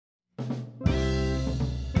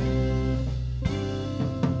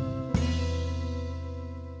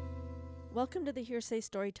Welcome to the Hearsay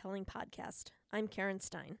Storytelling Podcast. I'm Karen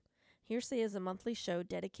Stein. Hearsay is a monthly show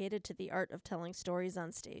dedicated to the art of telling stories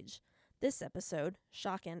on stage. This episode,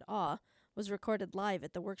 Shock and Awe, was recorded live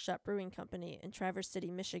at the Workshop Brewing Company in Traverse City,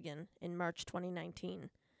 Michigan in March 2019.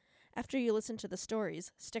 After you listen to the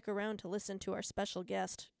stories, stick around to listen to our special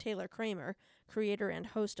guest, Taylor Kramer, creator and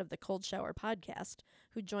host of the Cold Shower podcast,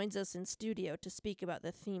 who joins us in studio to speak about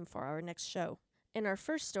the theme for our next show. In our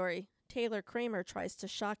first story, Taylor Kramer tries to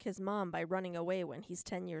shock his mom by running away when he's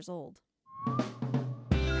 10 years old.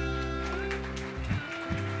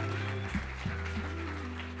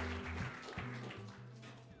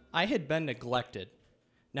 I had been neglected.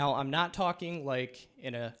 Now, I'm not talking like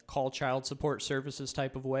in a call child support services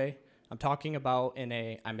type of way. I'm talking about I'm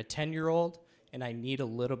a 10-year-old and I need a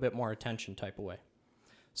little bit more attention type of way.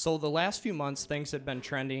 So the last few months, things had been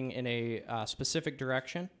trending in a specific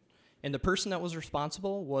direction. And the person that was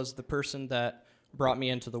responsible was the person that brought me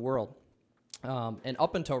into the world. And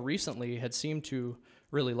up until recently had seemed to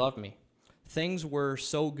really love me. Things were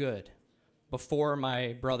so good before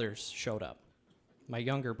my brothers showed up, my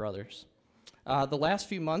younger brothers. The last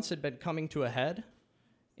few months had been coming to a head,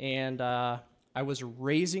 and I was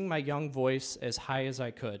raising my young voice as high as I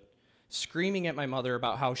could, screaming at my mother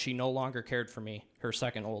about how she no longer cared for me, her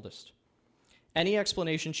second oldest. Any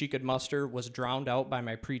explanation she could muster was drowned out by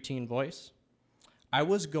my preteen voice. I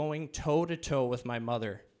was going toe-to-toe with my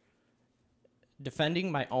mother,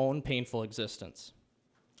 defending my own painful existence.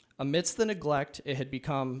 Amidst the neglect, it had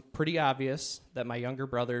become pretty obvious that my younger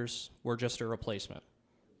brothers were just a replacement.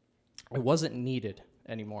 I wasn't needed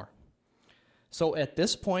anymore. So at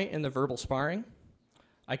this point in the verbal sparring,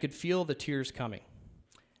 I could feel the tears coming.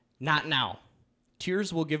 Not now.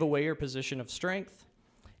 Tears will give away your position of strength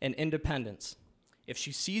and independence. If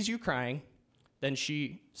she sees you crying, then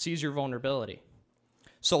she sees your vulnerability.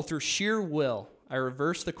 So through sheer will, I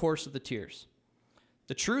reversed the course of the tears.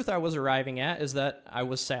 The truth I was arriving at is that I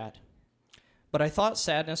was sad. But I thought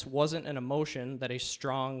sadness wasn't an emotion that a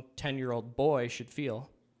strong 10-year-old boy should feel,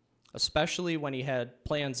 especially when he had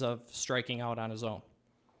plans of striking out on his own.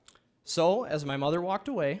 So, as my mother walked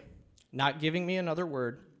away, not giving me another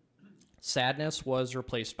word, sadness was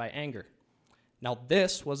replaced by anger. Now,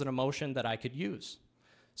 this was an emotion that I could use.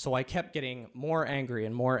 So I kept getting more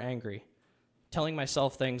angry, telling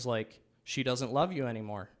myself things like, she doesn't love you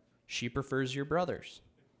anymore. She prefers your brothers.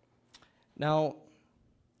 Now,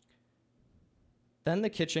 then the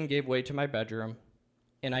kitchen gave way to my bedroom,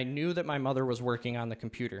 and I knew that my mother was working on the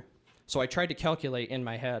computer. So I tried to calculate in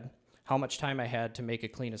my head how much time I had to make a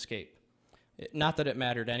clean escape. Not that it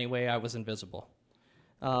mattered anyway, I was invisible.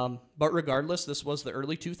 But regardless, this was the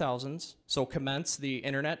early 2000s, so commence the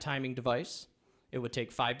internet timing device. It would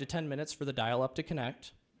take 5 to 10 minutes for the dial-up to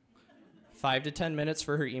connect, 5 to 10 minutes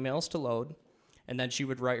for her emails to load, and then she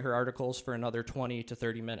would write her articles for another 20 to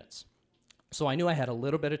 30 minutes. So I knew I had a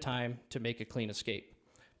little bit of time to make a clean escape,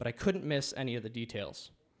 but I couldn't miss any of the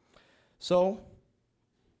details. So,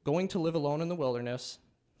 going to live alone in the wilderness,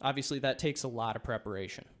 obviously that takes a lot of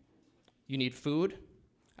preparation. You need food.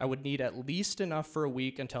 I would need at least enough for a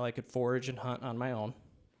week until I could forage and hunt on my own.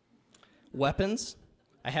 Weapons.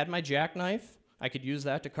 I had my jackknife. I could use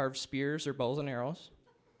that to carve spears or bows and arrows.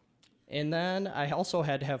 And then I also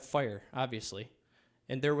had to have fire, obviously.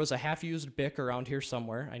 And there was a half-used Bic around here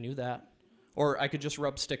somewhere. I knew that. Or I could just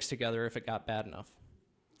rub sticks together if it got bad enough.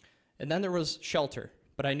 And then there was shelter.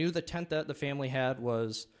 But I knew the tent that the family had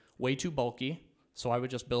was way too bulky, so I would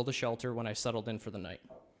just build a shelter when I settled in for the night.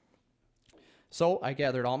 So I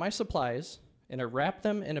gathered all my supplies, and I wrapped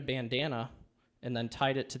them in a bandana and then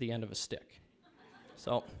tied it to the end of a stick.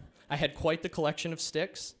 So I had quite the collection of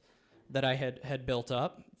sticks that I had built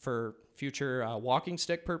up for future walking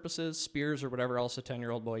stick purposes, spears, or whatever else a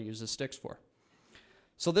 10-year-old boy uses sticks for.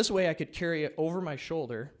 So this way I could carry it over my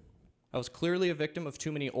shoulder. I was clearly a victim of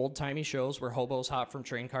too many old-timey shows where hobos hop from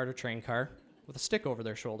train car to train car with a stick over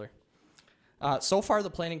their shoulder. So far, the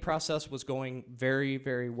planning process was going very,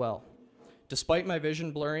 very well. Despite my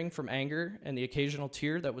vision blurring from anger and the occasional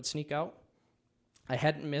tear that would sneak out, I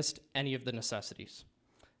hadn't missed any of the necessities.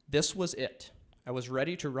 This was it. I was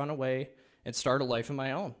ready to run away and start a life of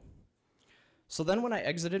my own. So then when I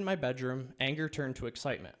exited my bedroom, anger turned to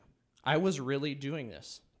excitement. I was really doing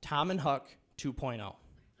this. Tom and Huck 2.0.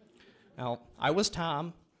 Now, I was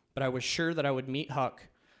Tom, but I was sure that I would meet Huck.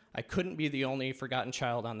 I couldn't be the only forgotten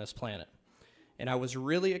child on this planet. And I was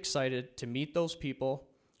really excited to meet those people,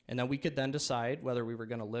 and then we could then decide whether we were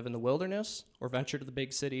going to live in the wilderness or venture to the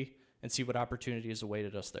big city and see what opportunities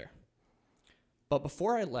awaited us there. But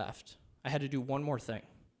before I left, I had to do one more thing.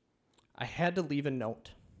 I had to leave a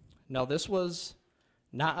note. Now, this was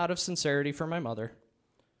not out of sincerity for my mother,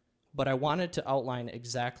 but I wanted to outline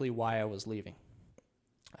exactly why I was leaving.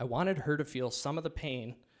 I wanted her to feel some of the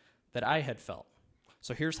pain that I had felt.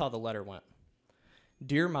 So here's how the letter went.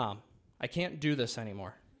 Dear Mom, I can't do this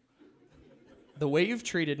anymore. The way you've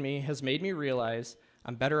treated me has made me realize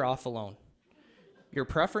I'm better off alone. Your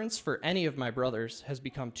preference for any of my brothers has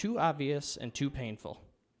become too obvious and too painful.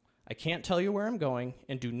 I can't tell you where I'm going,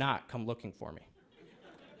 and do not come looking for me.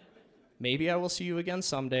 Maybe I will see you again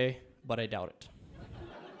someday, but I doubt it.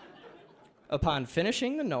 Upon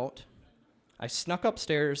finishing the note, I snuck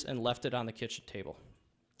upstairs and left it on the kitchen table.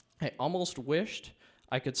 I almost wished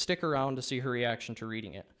I could stick around to see her reaction to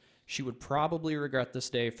reading it. She would probably regret this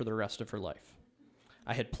day for the rest of her life.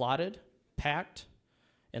 I had plotted, packed,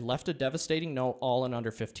 and left a devastating note all in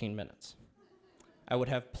under 15 minutes. I would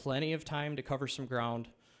have plenty of time to cover some ground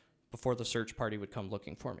before the search party would come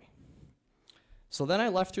looking for me. So then I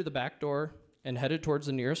left through the back door and headed towards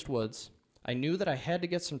the nearest woods. I knew that I had to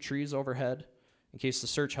get some trees overhead in case the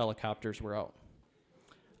search helicopters were out.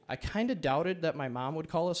 I kind of doubted that my mom would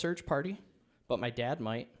call a search party, but my dad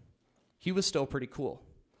might. He was still pretty cool.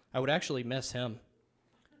 I would actually miss him.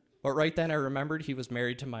 But right then I remembered he was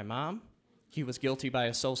married to my mom. He was guilty by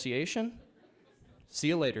association. See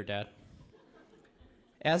you later, Dad.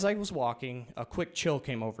 As I was walking, a quick chill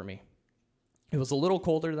came over me. It was a little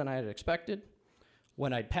colder than I had expected.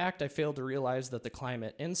 When I'd packed, I failed to realize that the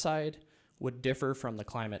climate inside would differ from the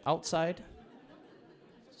climate outside.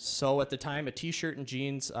 So at the time, a t-shirt and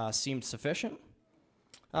jeans seemed sufficient.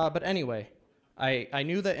 But anyway, I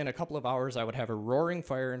knew that in a couple of hours I would have a roaring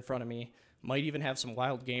fire in front of me, might even have some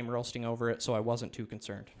wild game roasting over it, so I wasn't too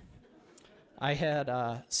concerned. I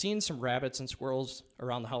had seen some rabbits and squirrels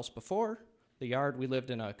around the house before. The yard, we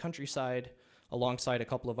lived in a countryside alongside a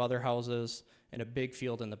couple of other houses and a big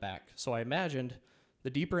field in the back. So I imagined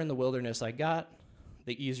the deeper in the wilderness I got,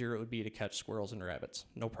 the easier it would be to catch squirrels and rabbits.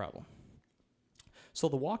 No problem. So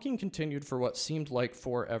the walking continued for what seemed like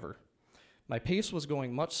forever. My pace was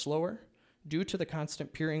going much slower due to the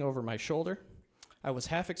constant peering over my shoulder. I was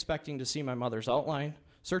half expecting to see my mother's outline,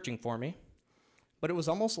 searching for me, but it was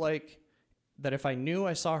almost like that if I knew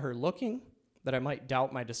I saw her looking, that I might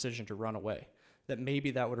doubt my decision to run away, that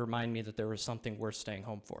maybe that would remind me that there was something worth staying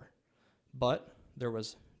home for. But there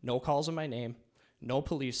was no calls of my name, no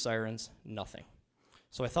police sirens, nothing.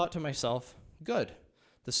 So I thought to myself, good,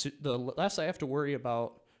 the less I have to worry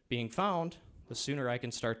about being found, the sooner I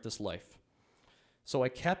can start this life. So I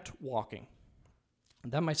kept walking.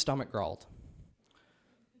 And then my stomach growled.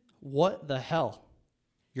 What the hell?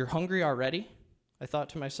 You're hungry already? I thought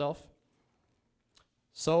to myself.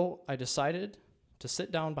 So I decided to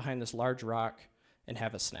sit down behind this large rock and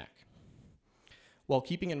have a snack, while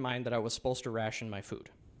keeping in mind that I was supposed to ration my food.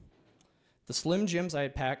 The Slim Jims I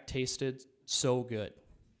had packed tasted so good,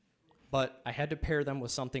 but I had to pair them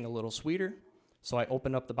with something a little sweeter, so I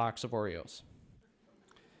opened up the box of Oreos.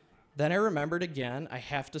 Then I remembered again I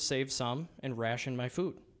have to save some and ration my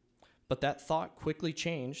food, but that thought quickly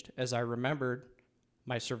changed as I remembered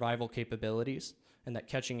my survival capabilities and that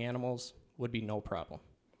catching animals would be no problem.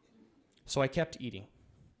 So I kept eating.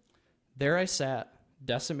 There I sat,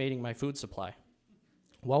 decimating my food supply,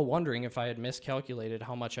 while wondering if I had miscalculated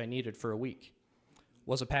how much I needed for a week.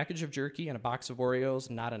 Was a package of jerky and a box of Oreos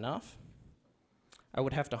not enough? I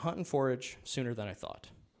would have to hunt and forage sooner than I thought.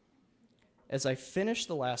 As I finished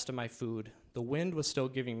the last of my food, the wind was still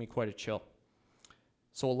giving me quite a chill,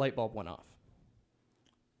 so a light bulb went off.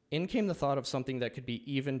 In came the thought of something that could be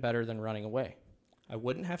even better than running away. I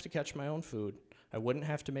wouldn't have to catch my own food, I wouldn't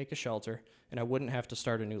have to make a shelter, and I wouldn't have to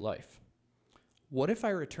start a new life. What if I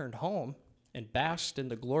returned home and basked in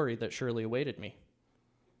the glory that surely awaited me?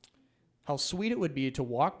 How sweet it would be to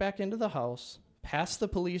walk back into the house, past the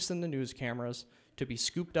police and the news cameras, to be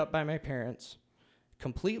scooped up by my parents,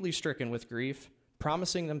 completely stricken with grief,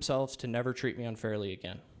 promising themselves to never treat me unfairly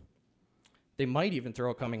again. They might even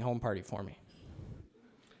throw a coming home party for me.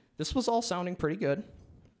 This was all sounding pretty good.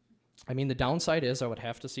 I mean, the downside is I would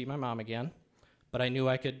have to see my mom again, but I knew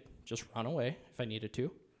I could just run away if I needed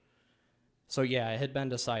to. So yeah, it had been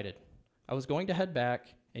decided. I was going to head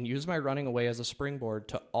back and use my running away as a springboard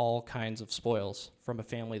to all kinds of spoils from a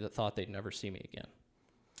family that thought they'd never see me again.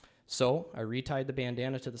 So I retied the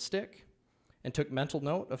bandana to the stick and took mental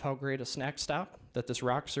note of how great a snack stop that this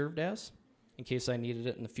rock served as, in case I needed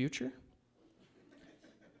it in the future.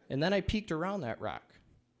 And then I peeked around that rock,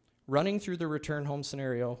 running through the return home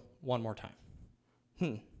scenario one more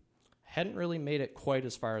time. Hadn't really made it quite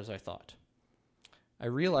as far as I thought. I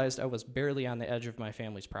realized I was barely on the edge of my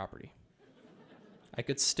family's property. I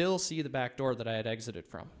could still see the back door that I had exited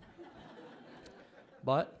from.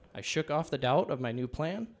 But I shook off the doubt of my new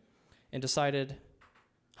plan and decided,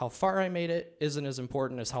 How far I made it isn't as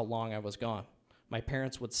important as how long I was gone. My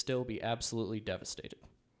parents would still be absolutely devastated.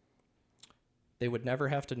 They would never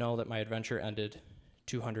have to know that my adventure ended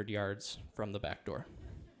 200 yards from the back door.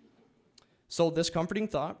 So this comforting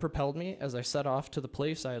thought propelled me as I set off to the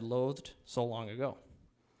place I had loathed so long ago.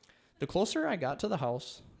 The closer I got to the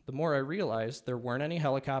house, the more I realized there weren't any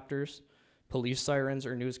helicopters, police sirens,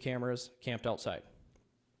 or news cameras camped outside.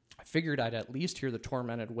 I figured I'd at least hear the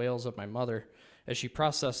tormented wails of my mother as she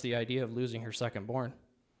processed the idea of losing her second-born.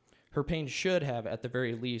 Her pain should have, at the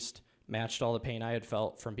very least, matched all the pain I had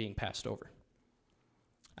felt from being passed over.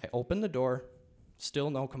 I opened the door, still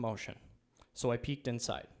no commotion, so I peeked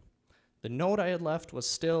inside. The note I had left was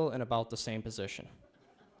still in about the same position.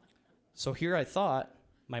 So here I thought,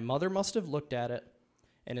 my mother must have looked at it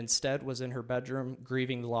and instead was in her bedroom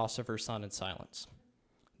grieving the loss of her son in silence.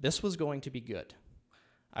 This was going to be good.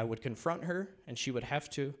 I would confront her, and she would have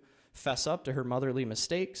to fess up to her motherly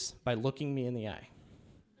mistakes by looking me in the eye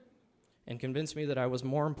and convince me that I was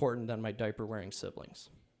more important than my diaper-wearing siblings.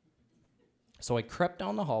 So I crept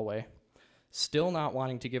down the hallway, still not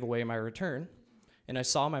wanting to give away my return, and I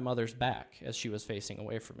saw my mother's back as she was facing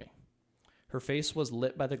away from me. Her face was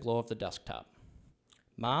lit by the glow of the desktop.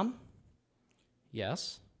 "Mom?"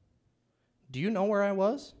 "Yes." "Do you know where I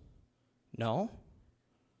was?" "No."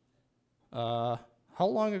 How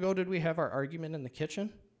long ago did we have our argument in the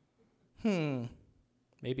kitchen?"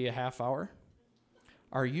 Maybe a half hour."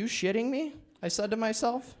 "Are you shitting me?" I said to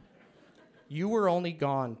myself. "You were only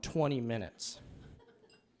gone 20 minutes.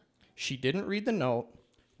 She didn't read the note,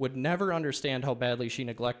 would never understand how badly she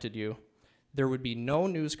neglected you. There would be no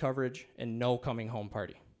news coverage and no coming home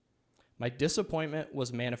party. My disappointment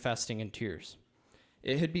was manifesting in tears.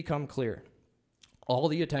 It had become clear. All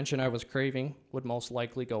the attention I was craving would most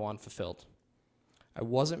likely go unfulfilled. I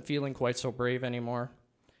wasn't feeling quite so brave anymore,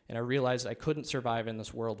 and I realized I couldn't survive in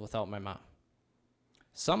this world without my mom.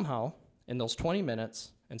 Somehow, in those 20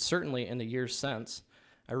 minutes, and certainly in the years since,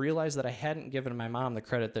 I realized that I hadn't given my mom the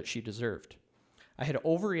credit that she deserved. I had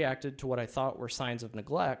overreacted to what I thought were signs of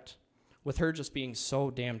neglect, with her just being so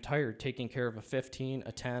damn tired taking care of a 15,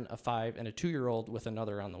 a 10, a 5, and a 2-year-old with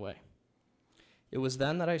another on the way. It was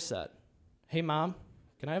then that I said, "Hey, Mom,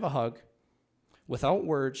 can I have a hug?" Without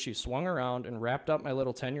words, she swung around and wrapped up my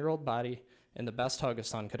little 10-year-old body in the best hug a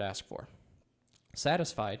son could ask for.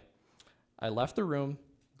 Satisfied, I left the room,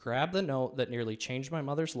 grabbed the note that nearly changed my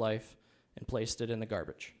mother's life, and placed it in the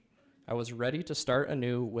garbage. I was ready to start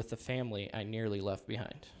anew with the family I nearly left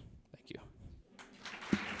behind. Thank you.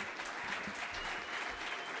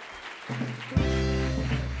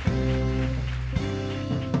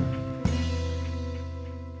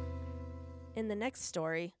 In the next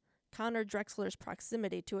story, Connor Drexler's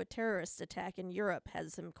proximity to a terrorist attack in Europe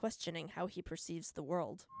has him questioning how he perceives the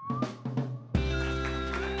world.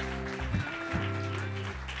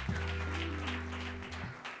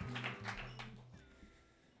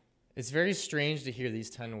 It's very strange to hear these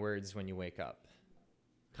 10 words when you wake up.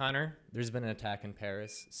 Connor, there's been an attack in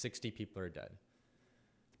Paris. 60 people are dead.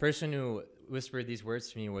 The person who whispered these words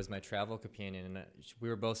to me was my travel companion, and we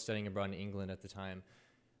were both studying abroad in England at the time.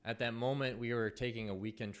 At that moment, we were taking a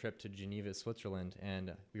weekend trip to Geneva, Switzerland,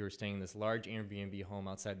 and we were staying in this large Airbnb home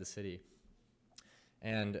outside the city.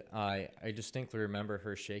 And I distinctly remember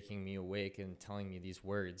her shaking me awake and telling me these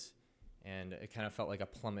words. And it kind of felt like a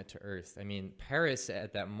plummet to earth. I mean, Paris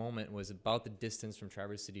at that moment was about the distance from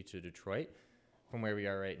Traverse City to Detroit, from where we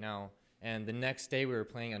are right now. And the next day we were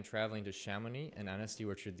planning on traveling to Chamonix and Annecy,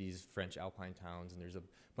 which are these French alpine towns, and there's a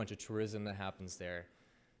bunch of tourism that happens there.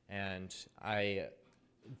 And I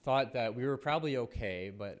thought that we were probably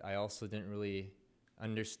okay, but I also didn't really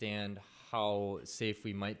understand how safe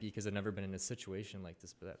we might be because I'd never been in a situation like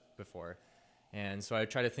this before. And so I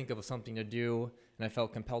tried to think of something to do, and I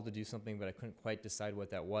felt compelled to do something, but I couldn't quite decide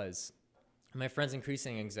what that was. My friend's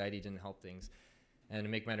increasing anxiety didn't help things. And to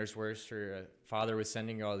make matters worse, her father was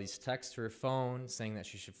sending her all these texts to her phone saying that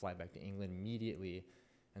she should fly back to England immediately.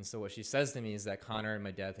 And so what she says to me is that Connor and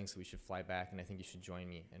my dad thinks that we should fly back, and I think you should join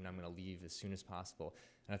me, and I'm going to leave as soon as possible.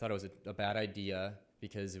 And I thought it was a bad idea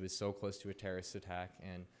because it was so close to a terrorist attack,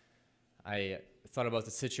 and I thought about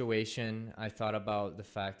the situation. I thought about the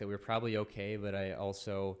fact that we were probably okay, but I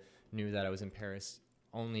also knew that I was in Paris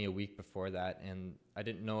only a week before that, and I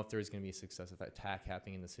didn't know if there was going to be a successive attack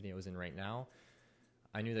happening in the city I was in right now.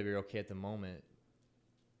 I knew that we were okay at the moment,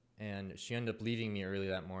 and she ended up leaving me early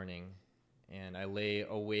that morning, and I lay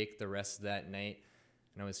awake the rest of that night,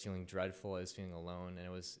 and I was feeling dreadful. I was feeling alone, and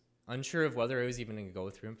I was unsure of whether I was even going to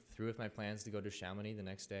go through with my plans to go to Chamonix the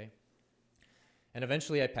next day. And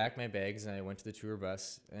eventually I packed my bags and I went to the tour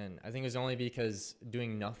bus. And I think it was only because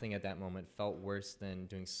doing nothing at that moment felt worse than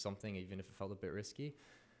doing something, even if it felt a bit risky.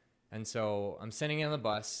 And so I'm sitting on the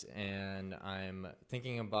bus and I'm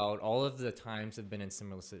thinking about all of the times I've been in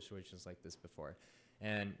similar situations like this before.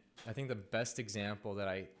 And I think the best example that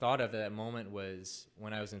I thought of at that moment was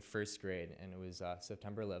when I was in first grade, and it was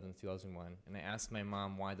September 11th, 2001. And I asked my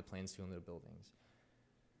mom why the planes flew into the buildings.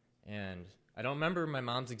 And I don't remember my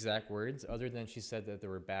mom's exact words other than she said that there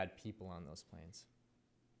were bad people on those planes.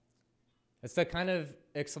 It's the kind of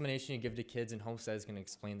explanation you give to kids in hopes that it's going to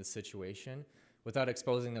explain the situation without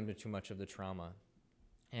exposing them to too much of the trauma.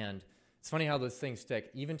 And it's funny how those things stick.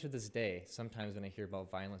 Even to this day, sometimes when I hear about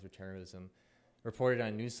violence or terrorism reported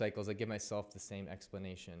on news cycles, I give myself the same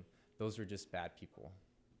explanation. Those were just bad people.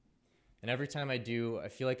 And every time I do, I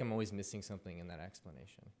feel like I'm always missing something in that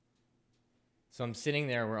explanation. So I'm sitting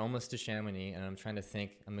there, we're almost to Chamonix, and I'm trying to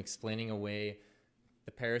think, I'm explaining away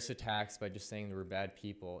the Paris attacks by just saying there were bad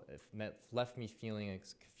people. It left me feeling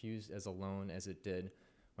as confused, as alone as it did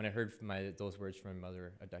when I heard those words from my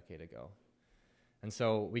mother a decade ago. And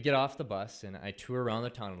so we get off the bus, and I tour around the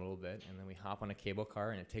town a little bit, and then we hop on a cable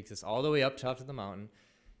car, and it takes us all the way up top to the mountain.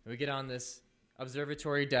 And we get on this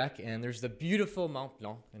observatory deck, and there's the beautiful Mont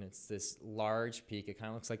Blanc, and it's this large peak. It kind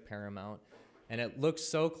of looks like Paramount. And it looks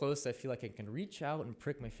so close, I feel like I can reach out and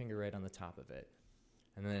prick my finger right on the top of it.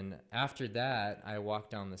 And then after that, I walk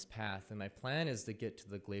down this path, and my plan is to get to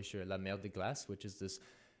the glacier, La Mer de Glace, which is this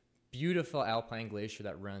beautiful alpine glacier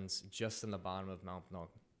that runs just in the bottom of Mont Blanc.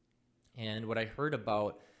 And what I heard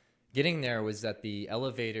about getting there was that the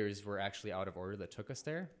elevators were actually out of order that took us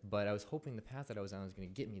there, but I was hoping the path that I was on was going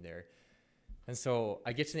to get me there. And so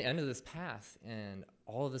I get to the end of this path, and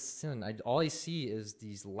all of a sudden, all I see is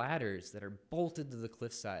these ladders that are bolted to the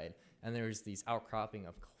cliffside, and there's these outcropping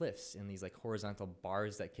of cliffs and these like horizontal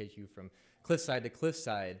bars that take you from cliffside to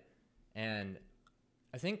cliffside. And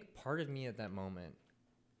I think part of me at that moment,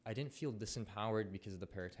 I didn't feel disempowered because of the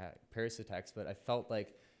Paris attacks, but I felt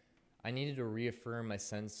like I needed to reaffirm my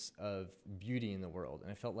sense of beauty in the world.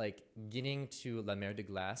 And I felt like getting to La Mer de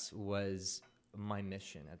Glace was my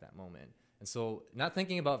mission at that moment. And so not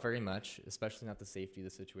thinking about very much, especially not the safety of the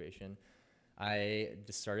situation, I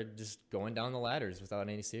just started going down the ladders without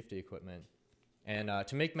any safety equipment. And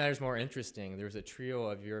to make matters more interesting, there was a trio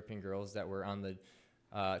of European girls that were on the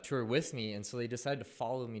tour with me, and so they decided to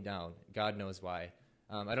follow me down. God knows why.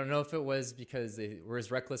 I don't know if it was because they were as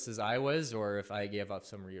reckless as I was or if I gave up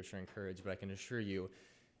some reassuring courage, but I can assure you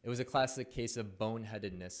it was a classic case of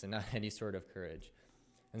boneheadedness and not any sort of courage.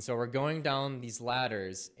 And so we're going down these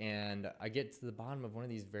ladders, and I get to the bottom of one of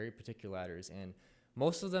these very particular ladders, and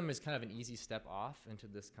most of them is kind of an easy step off into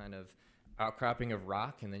this kind of outcropping of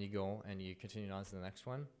rock, and then you go and you continue on to the next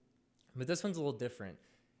one. But this one's a little different.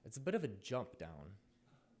 It's a bit of a jump down.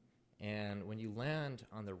 And when you land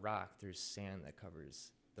on the rock, there's sand that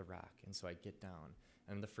covers the rock. And so I get down.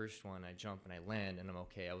 And the first one, I jump and I land, and I'm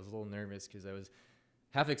okay. I was a little nervous because I was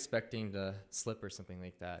half expecting to slip or something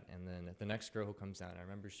like that. And then the next girl who comes down, I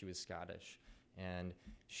remember she was Scottish. And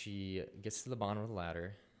she gets to the bottom of the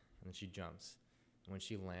ladder, and then she jumps. And when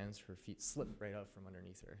she lands, her feet slip right out from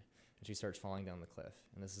underneath her. And she starts falling down the cliff.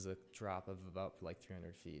 And this is a drop of about like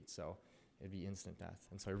 300 feet. So it'd be instant death.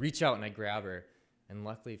 And so I reach out and I grab her. And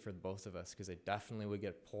luckily for both of us, because I definitely would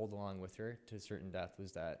get pulled along with her to a certain death,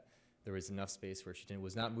 was that there was enough space where she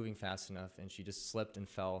was not moving fast enough, and she just slipped and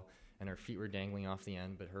fell, and her feet were dangling off the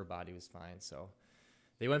end, but her body was fine. So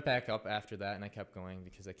they went back up after that, and I kept going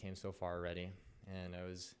because I came so far already. And I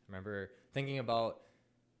remember thinking about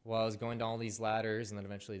while I was going down all these ladders, and then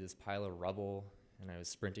eventually this pile of rubble, and I was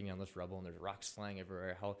sprinting down this rubble, and there's rocks flying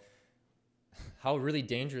everywhere, how really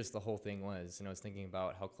dangerous the whole thing was. And I was thinking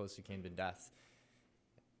about how close we came to death.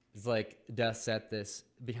 It's like death set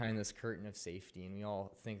behind this curtain of safety, and we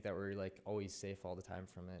all think that we're like always safe all the time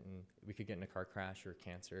from it, and we could get in a car crash or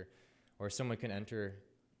cancer, or someone could enter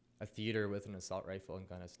a theater with an assault rifle and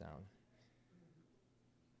gun us down.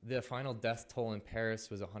 The final death toll in Paris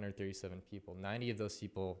was 137 people. 90 of those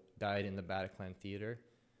people died in the Bataclan Theater,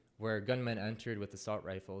 where gunmen entered with assault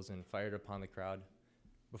rifles and fired upon the crowd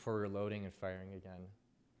before reloading and firing again.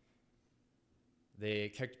 They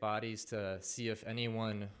kicked bodies to see if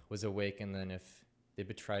anyone was awake, and then if they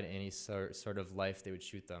betrayed any sort of life, they would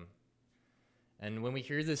shoot them. And when we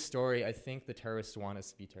hear this story, I think the terrorists want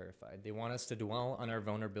us to be terrified. They want us to dwell on our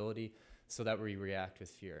vulnerability so that we react with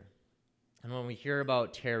fear. And when we hear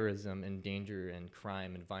about terrorism and danger and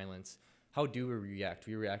crime and violence, how do we react?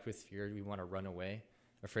 We react with fear. We want to run away,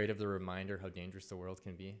 afraid of the reminder how dangerous the world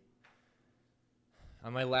can be.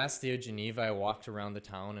 On my last day of Geneva, I walked around the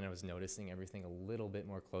town and I was noticing everything a little bit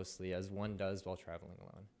more closely, as one does while traveling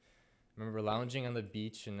alone. I remember lounging on the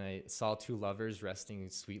beach and I saw two lovers resting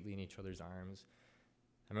sweetly in each other's arms.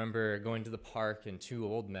 I remember going to the park and two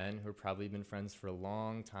old men who had probably been friends for a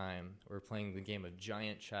long time were playing the game of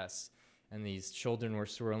giant chess, and these children were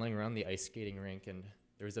swirling around the ice skating rink, and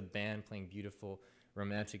there was a band playing beautiful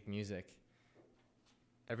romantic music.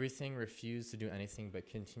 Everything refused to do anything but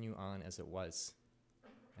continue on as it was.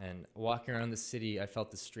 And walking around the city, I felt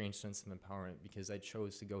this strange sense of empowerment because I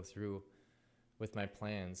chose to go through with my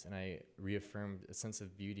plans, and I reaffirmed a sense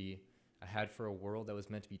of beauty I had for a world that was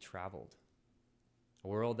meant to be traveled, a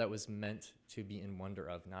world that was meant to be in wonder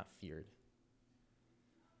of, not feared.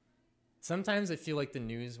 Sometimes I feel like the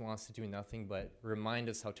news wants to do nothing but remind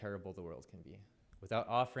us how terrible the world can be, without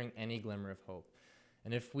offering any glimmer of hope.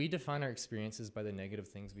 And if we define our experiences by the negative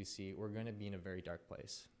things we see, we're going to be in a very dark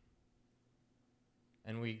place.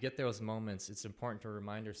 And when we get those moments, it's important to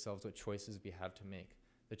remind ourselves what choices we have to make.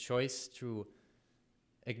 The choice to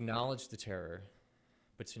acknowledge the terror,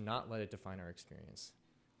 but to not let it define our experience.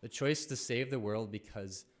 The choice to save the world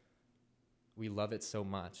because we love it so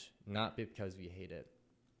much, not because we hate it.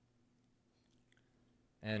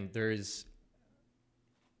 And there's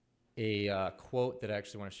a quote that I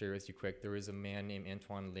actually want to share with you quick. There was a man named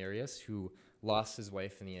Antoine Larius who lost his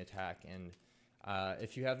wife in the attack, and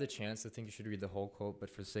if you have the chance, I think you should read the whole quote, but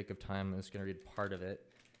for the sake of time, I'm just going to read part of it.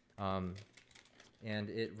 And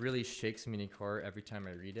it really shakes me to the core every time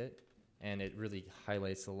I read it, and it really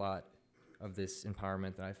highlights a lot of this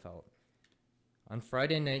empowerment that I felt. On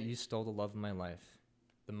Friday night, you stole the love of my life,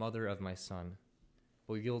 the mother of my son,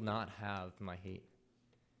 but you'll not have my hate.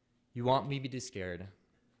 You want me to be scared,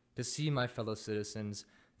 to see my fellow citizens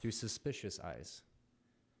through suspicious eyes,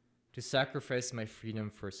 to sacrifice my freedom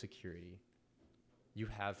for security. You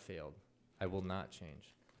have failed. I will not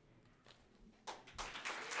change.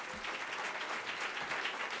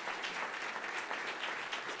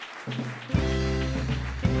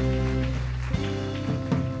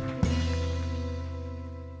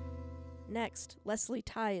 Next, Leslie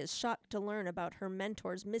Ty is shocked to learn about her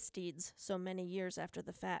mentor's misdeeds so many years after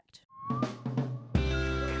the fact.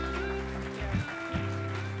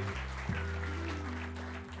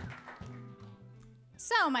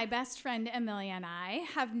 So, my best friend Amelia and I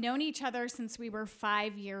have known each other since we were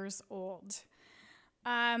 5 years old.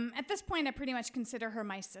 At this point, I pretty much consider her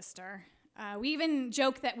my sister. We even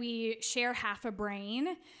joke that we share half a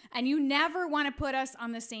brain, and you never want to put us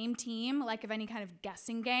on the same team, like of any kind of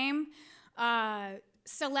guessing game.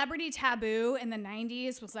 Celebrity Taboo in the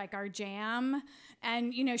 90s was like our jam,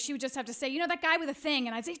 and she would just have to say, that guy with a thing,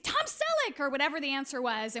 and I'd say, Tom Selleck, or whatever the answer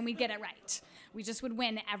was, and we'd get it right. We just would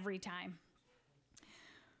win every time.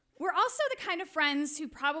 We're also the kind of friends who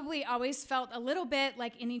probably always felt a little bit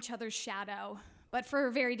like in each other's shadow, but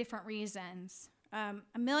for very different reasons.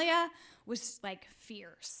 Amelia was like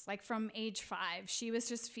fierce, like from age 5. She was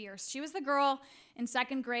just fierce. She was the girl in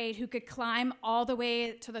 2nd grade who could climb all the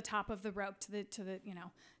way to the top of the rope, to the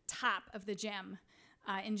top of the gym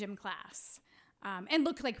in gym class, and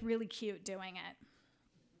looked like really cute doing it.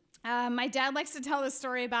 My dad likes to tell the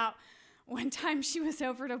story about one time she was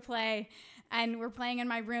over to play, and we're playing in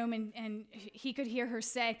my room, and he could hear her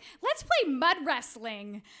say, "Let's play mud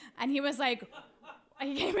wrestling." And he was like,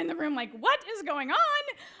 he came in the room like, what is going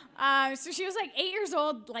on? So she was like 8 years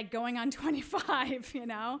old, like going on 25, She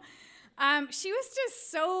was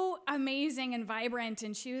just so amazing and vibrant,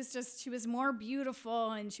 and she was more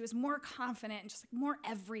beautiful, and she was more confident, and just like more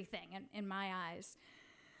everything in my eyes.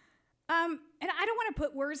 And I don't want to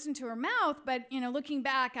put words into her mouth, but looking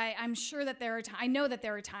back, I'm sure that I know that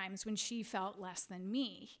there are times when she felt less than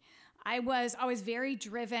me. I was always very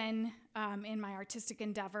driven in my artistic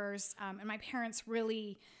endeavors, and my parents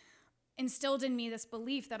really instilled in me this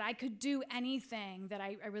belief that I could do anything that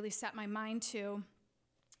I really set my mind to.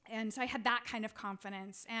 And so I had that kind of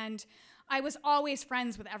confidence, and I was always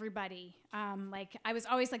friends with everybody. I was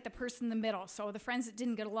always like the person in the middle. So the friends that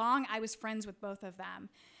didn't get along, I was friends with both of them.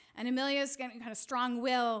 And Amelia's kind of strong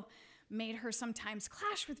will made her sometimes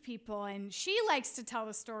clash with people. And she likes to tell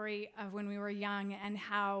the story of when we were young and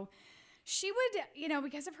how she would,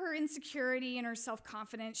 because of her insecurity and her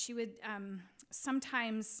self-confidence, she would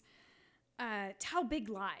sometimes tell big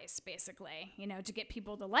lies, basically, to get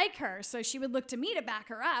people to like her. So she would look to me to back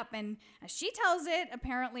her up. And as she tells it,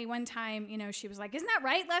 apparently one time, she was like, "Isn't that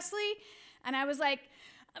right, Leslie?" And I was like,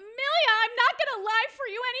 "Amelia, I'm not going to lie for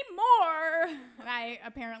you anymore." And I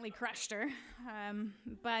apparently crushed her.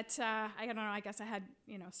 But I don't know, I guess I had,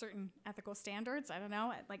 certain ethical standards. I don't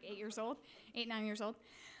know, at like 8, 9 years old.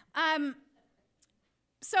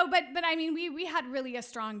 but I mean, we had really a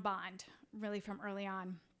strong bond, really from early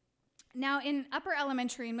on. Now, in upper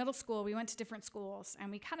elementary and middle school, we went to different schools,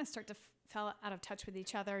 and we kind of fell out of touch with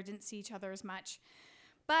each other, didn't see each other as much.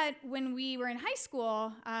 But when we were in high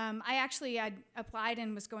school, I actually had applied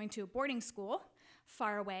and was going to a boarding school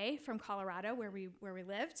far away from Colorado, where we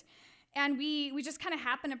lived. And we just kind of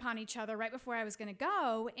happened upon each other right before I was going to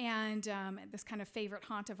go, and this kind of favorite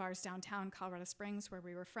haunt of ours downtown, Colorado Springs, where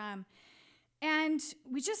we were from. And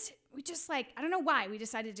we just like, I don't know why, we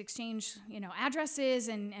decided to exchange, addresses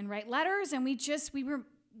and write letters. And we would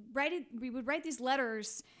write these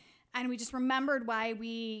letters, and we just remembered why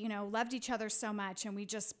we, loved each other so much, and we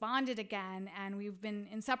just bonded again. And we've been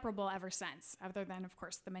inseparable ever since, other than, of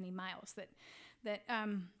course, the many miles that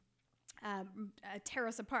tear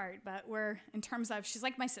us apart. But in terms of, she's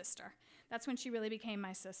like my sister. That's when she really became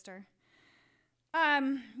my sister.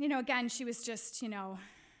 Again, she was just,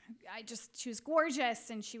 she was gorgeous,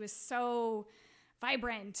 and she was so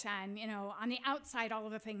vibrant, and, on the outside, all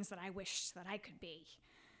of the things that I wished that I could be.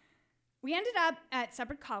 We ended up at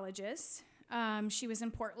separate colleges. She was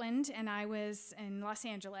in Portland, and I was in Los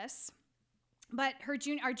Angeles. But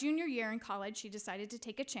our junior year in college, she decided to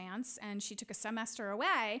take a chance, and she took a semester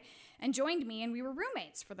away and joined me, and we were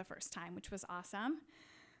roommates for the first time, which was awesome.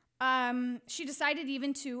 She decided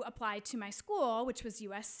even to apply to my school, which was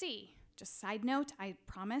USC. Just side note, I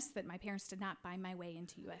promise that my parents did not buy my way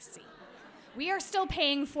into USC. We are still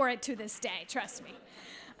paying for it to this day, trust me.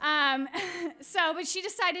 But she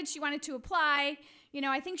decided she wanted to apply.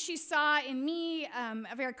 I think she saw in me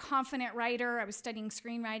a very confident writer. I was studying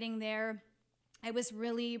screenwriting there. I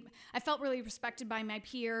felt really respected by my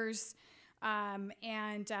peers,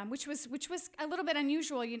 which was a little bit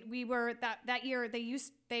unusual. We were that year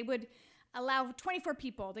they would allow 24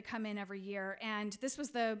 people to come in every year, and this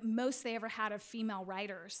was the most they ever had of female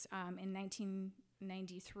writers in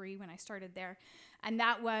 1993 when I started there, and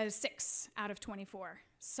that was 6 out of 24.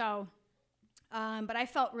 So, but I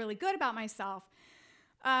felt really good about myself.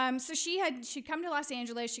 So she'd come to Los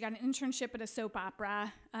Angeles. She got an internship at a soap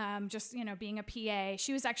opera, being a PA.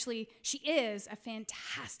 She is a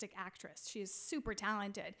fantastic actress. She is super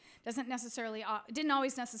talented. Didn't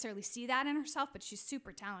always necessarily see that in herself, but she's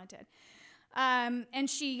super talented. And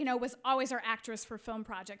she, was always our actress for film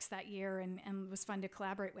projects that year, and it was fun to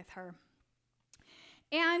collaborate with her.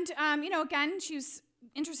 And, again, she was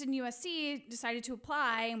interested in USC, decided to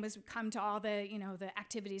apply, and was come to all the, the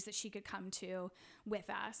activities that she could come to with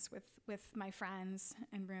us, with my friends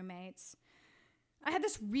and roommates. I had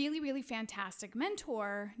this really, really fantastic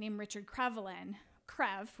mentor named Richard Krevelin.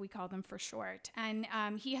 Krev, we called him for short. And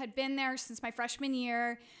he had been there since my freshman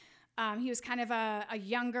year. He was kind of a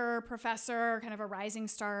younger professor, kind of a rising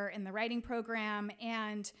star in the writing program,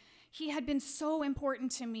 and he had been so important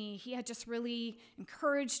to me. He had just really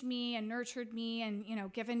encouraged me and nurtured me, and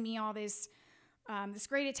given me all this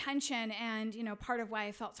great attention, and part of why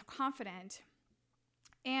I felt so confident.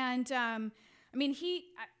 And I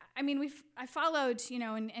followed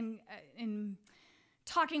in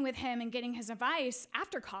talking with him and getting his advice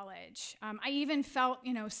after college. I even felt,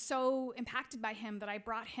 so impacted by him that I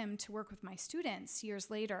brought him to work with my students years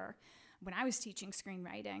later when I was teaching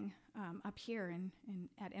screenwriting up here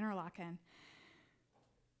at Interlochen.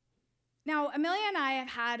 Now, Amelia and I have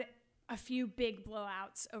had a few big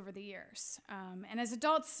blowouts over the years. And as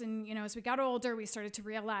adults and, as we got older, we started to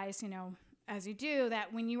realize, as you do,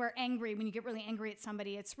 that when you get really angry at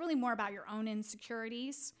somebody, it's really more about your own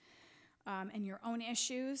insecurities and your own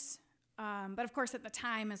issues. But of course, at the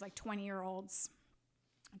time, as like 20-year-olds,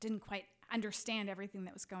 I didn't quite understand everything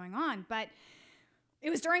that was going on. But it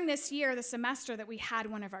was during the semester, that we had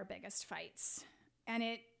one of our biggest fights. And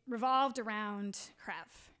it revolved around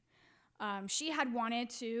Krev. She had wanted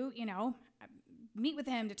to, meet with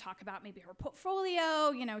him to talk about maybe her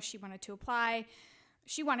portfolio. She wanted to apply.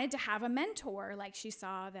 She wanted to have a mentor like she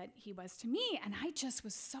saw that he was to me. And I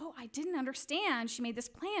didn't understand. She made this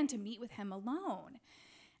plan to meet with him alone.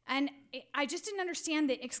 And I just didn't understand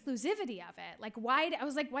the exclusivity of it. Why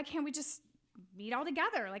can't we just meet all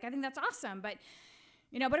together? I think that's awesome. But,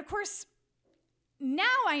 but of course, now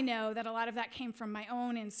I know that a lot of that came from my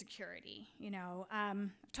own insecurity. I've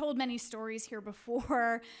told many stories here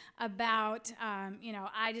before about, I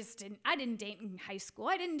didn't date in high school.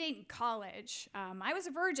 I didn't date in college. I was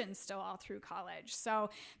a virgin still all through college. So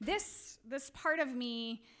this part of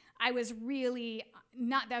me, I was really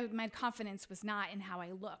not, that my confidence was not in how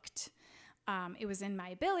I looked. It was in my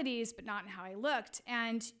abilities, but not in how I looked.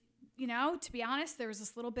 And, to be honest, there was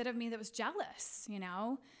this little bit of me that was jealous,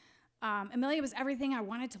 Amelia was everything I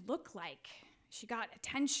wanted to look like. She got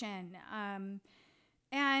attention.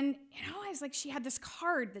 And, I was like, she had this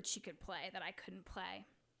card that she could play that I couldn't play.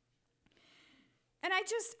 And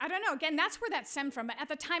I don't know, again, that's where that stemmed from. But at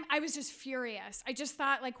the time, I was just furious. I just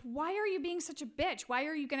thought, like, why are you being such a bitch? Why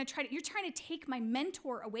are you going to you're trying to take my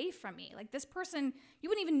mentor away from me. Like, this person, you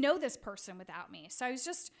wouldn't even know this person without me. So I was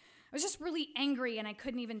just really angry, and I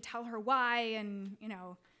couldn't even tell her why. And,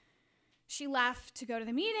 she left to go to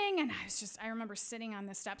the meeting, and I remember sitting on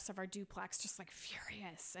the steps of our duplex just like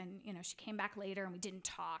furious. And, she came back later, and we didn't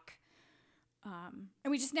talk. And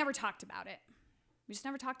we just never talked about it. And we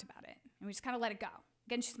just kind of let it go.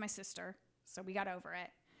 Again, she's my sister, so we got over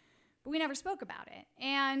it. But we never spoke about it.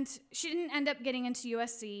 And she didn't end up getting into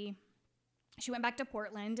USC. She went back to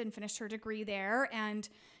Portland and finished her degree there, and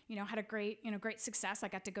had a great success. I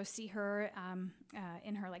got to go see her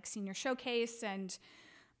in her senior showcase, and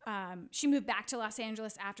she moved back to Los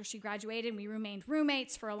Angeles after she graduated, and we remained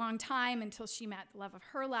roommates for a long time until she met the love of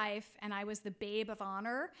her life, and I was the babe of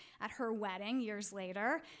honor at her wedding years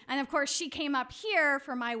later. And of course, she came up here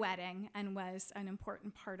for my wedding and was an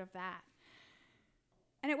important part of that.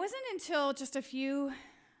 And it wasn't until just a few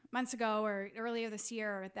months ago, or earlier this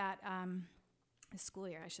year, that this school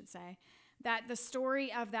year, I should say, that the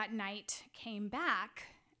story of that night came back,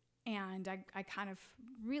 and I kind of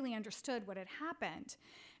really understood what had happened.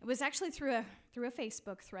 It was actually through a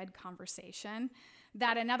Facebook thread conversation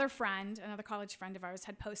that another college friend of ours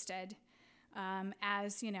had posted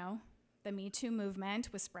as, the Me Too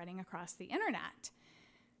movement was spreading across the internet.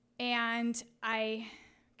 And I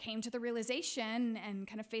came to the realization and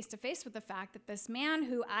kind of face to face with the fact that this man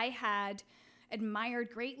who I had admired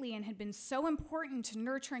greatly and had been so important to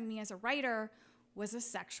nurturing me as a writer was a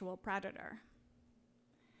sexual predator.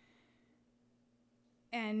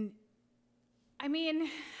 And I mean,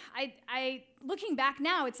 I looking back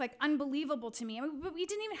now, it's like unbelievable to me. But we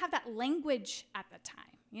didn't even have that language at the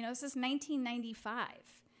time. This is 1995.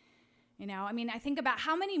 I think about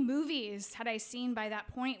how many movies had I seen by that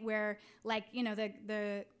point where,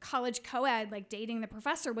 the college co-ed, dating the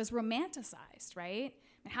professor was romanticized, right?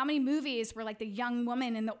 And how many movies where, the young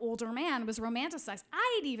woman and the older man was romanticized?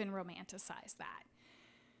 I'd even romanticized that.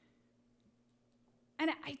 And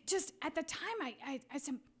I just, at the time, it's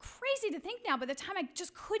crazy to think now, but at the time I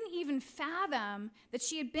just couldn't even fathom that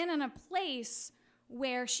she had been in a place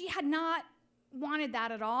where she had not wanted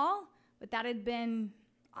that at all, but that had been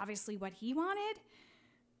obviously what he wanted.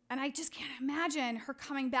 And I just can't imagine her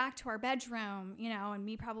coming back to our bedroom, and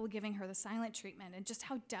me probably giving her the silent treatment, and just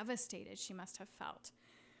how devastated she must have felt.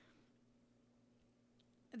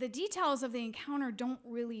 The details of the encounter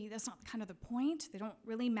that's not kind of the point. They don't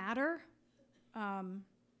really matter.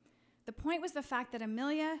 The point was the fact that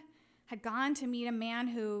Amelia had gone to meet a man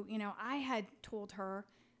who, I had told her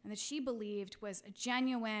and that she believed was a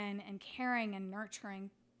genuine and caring and nurturing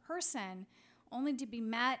person, only to be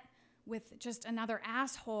met with just another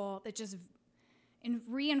asshole that just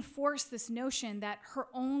reinforced this notion that her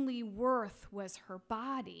only worth was her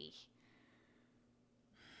body.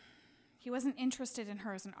 He wasn't interested in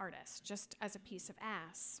her as an artist, just as a piece of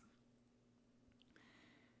ass.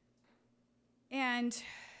 And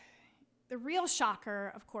the real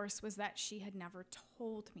shocker, of course, was that she had never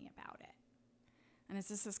told me about it. And as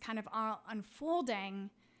this is kind of all unfolding,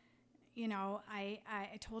 I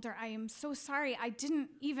told her, I am so sorry. I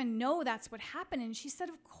didn't even know that's what happened. And she said,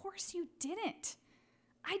 of course you didn't.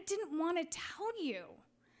 I didn't want to tell you.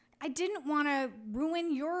 I didn't want to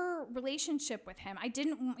ruin your relationship with him. I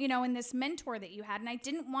didn't, in this mentor that you had, and I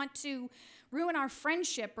didn't want to ruin our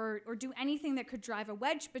friendship or do anything that could drive a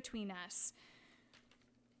wedge between us.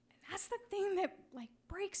 That's the thing that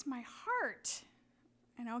breaks my heart.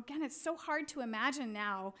 Again, it's so hard to imagine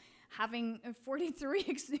now, having 43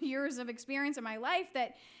 years of experience in my life,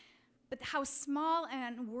 but how small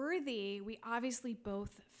and unworthy we obviously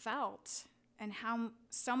both felt, and how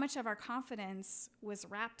so much of our confidence was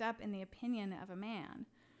wrapped up in the opinion of a man.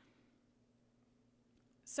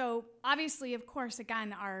 So obviously, of course,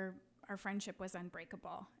 again, our friendship was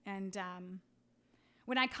unbreakable. And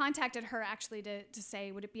when I contacted her actually to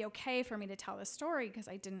say, would it be okay for me to tell this story, because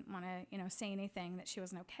I didn't want to say anything that she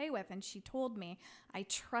wasn't okay with, and she told me, I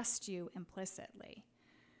trust you implicitly.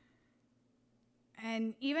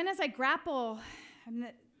 And even as I grapple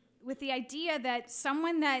with the idea that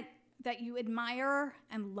someone that you admire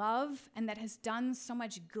and love and that has done so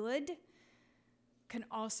much good can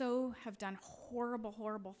also have done horrible,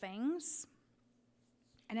 horrible things.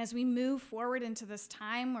 And as we move forward into this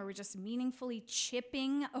time where we're just meaningfully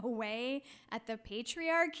chipping away at the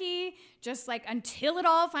patriarchy, just until it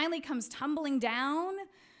all finally comes tumbling down,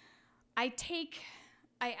 I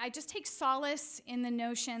just take solace in the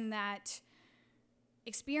notion that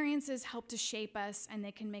experiences help to shape us, and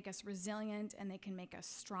they can make us resilient, and they can make us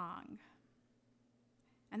strong.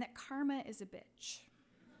 And that karma is a bitch.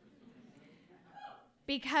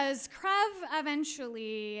 Because Krev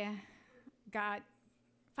eventually got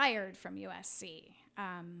fired from USC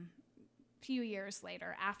a few years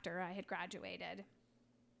later after I had graduated.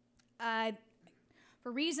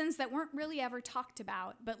 For reasons that weren't really ever talked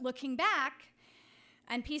about. But looking back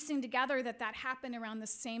and piecing together that happened around the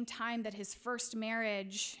same time that his first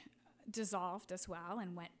marriage dissolved as well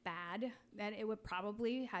and went bad, that it would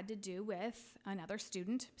probably had to do with another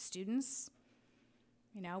students,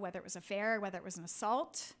 whether it was an affair, whether it was an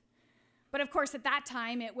assault. But of course, at that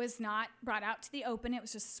time, it was not brought out to the open. It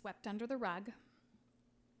was just swept under the rug.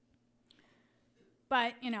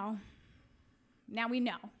 But, now we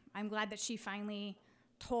know. I'm glad that she finally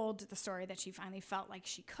told the story, that she finally felt like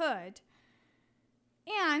she could.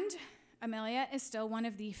 And Amelia is still one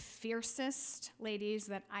of the fiercest ladies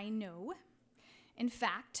that I know. In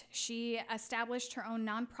fact, she established her own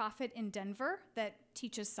nonprofit in Denver that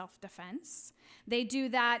teaches self-defense. They do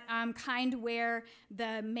that kind where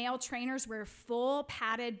the male trainers wear full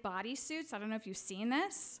padded bodysuits. I don't know if you've seen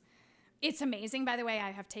this. It's amazing, by the way.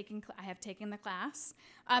 I have taken the class.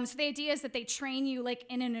 So the idea is that they train you like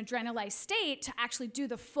in an adrenalized state to actually do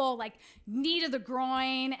the full like knee to the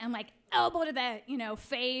groin and like elbow to the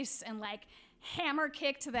face and like hammer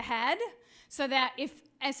kick to the head, so that if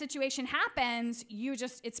a situation happens,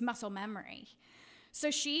 it's muscle memory.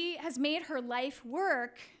 So she has made her life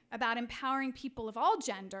work about empowering people of all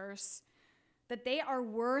genders, that they are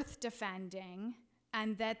worth defending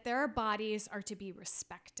and that their bodies are to be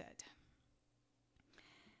respected.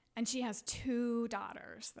 And she has 2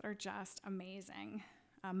 daughters that are just amazing,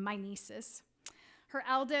 my nieces. Her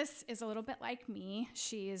eldest is a little bit like me.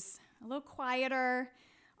 She's a little quieter,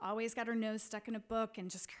 always got her nose stuck in a book and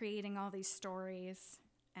just creating all these stories.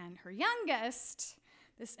 And her youngest,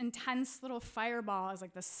 this intense little fireball, is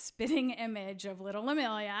like the spitting image of little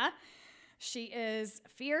Amelia. She is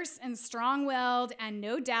fierce and strong-willed and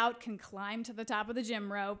no doubt can climb to the top of the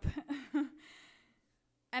gym rope.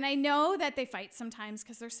 And I know that they fight sometimes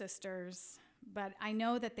because they're sisters, but I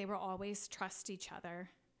know that they will always trust each other.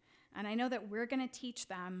 And I know that we're going to teach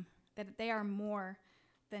them that they are more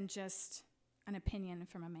than just an opinion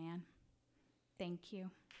from a man. Thank you.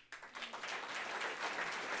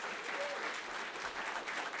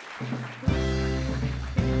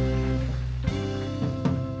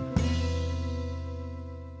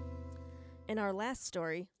 In our last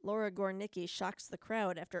story, Laura Gornicki shocks the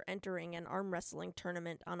crowd after entering an arm wrestling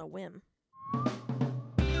tournament on a whim.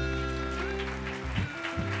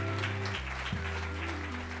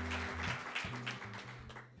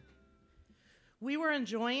 We were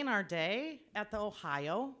enjoying our day at the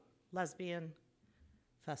Ohio Lesbian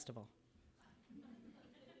Festival.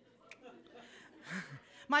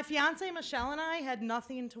 My fiance Michelle and I had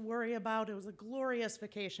nothing to worry about. It was a glorious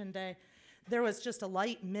vacation day. There was just a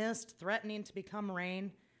light mist threatening to become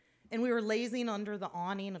rain, and we were lazing under the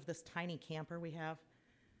awning of this tiny camper we have.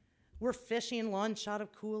 We're fishing lunch out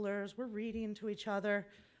of coolers. We're reading to each other,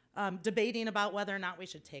 debating about whether or not we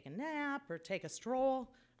should take a nap or take a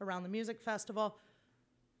stroll around the music festival,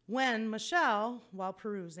 when Michelle, while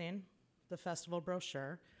perusing the festival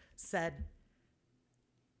brochure, said,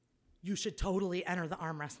 "You should totally enter the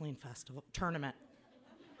arm wrestling festival tournament."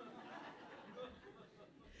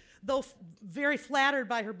 Though very flattered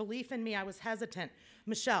by her belief in me, I was hesitant.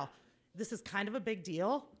 "Michelle, this is kind of a big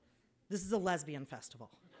deal. This is a lesbian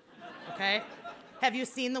festival, okay? Have you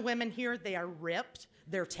seen the women here? They are ripped,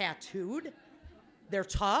 they're tattooed, they're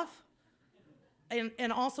tough,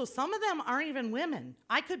 and also some of them aren't even women.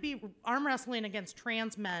 I could be arm wrestling against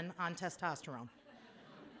trans men on testosterone."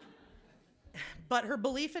 But her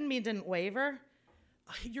belief in me didn't waver.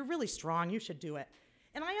 "You're really strong, you should do it."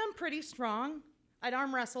 And I am pretty strong. I'd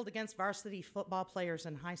arm wrestled against varsity football players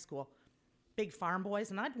in high school, big farm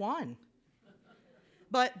boys, and I'd won.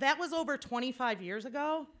 But that was over 25 years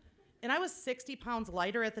ago, and I was 60 pounds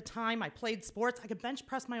lighter at the time. I played sports. I could bench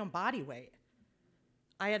press my own body weight.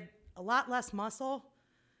 I had a lot less muscle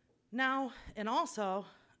now, and also,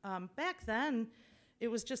 back then, it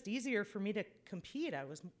was just easier for me to compete. I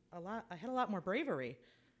had a lot more bravery.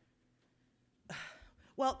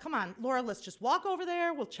 Well, come on, Laura, let's just walk over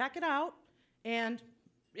there. We'll check it out. And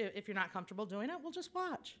if you're not comfortable doing it, we'll just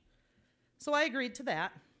watch. So I agreed to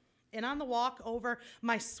that. And on the walk over,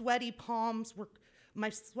 my sweaty palm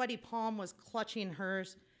was clutching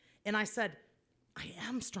hers. And I said, "I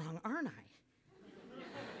am strong, aren't I?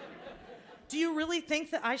 Do you really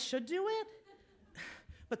think that I should do it?"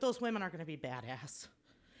 But those women are going to be badass.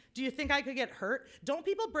 Do you think I could get hurt? Don't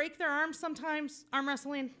people break their arms sometimes, arm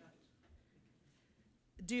wrestling?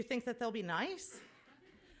 Do you think that they'll be nice?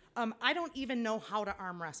 I don't even know how to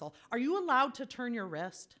arm wrestle. Are you allowed to turn your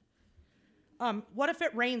wrist? What if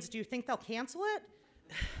it rains? Do you think they'll cancel it?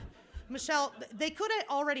 Michelle, they could have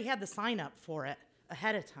already had the sign up for it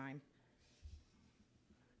ahead of time.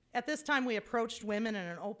 At this time, we approached women in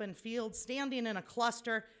an open field, standing in a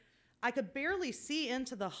cluster. I could barely see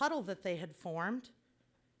into the huddle that they had formed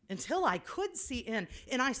until I could see in,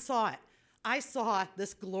 and I saw it. I saw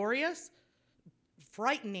this glorious,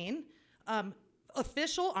 frightening,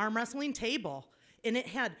 official arm wrestling table, and it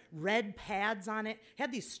had red pads on it,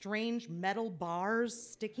 had these strange metal bars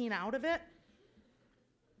sticking out of it.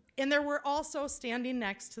 And there were also, standing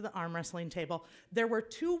next to the arm wrestling table, there were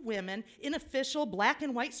 2 women in official black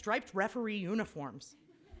and white striped referee uniforms.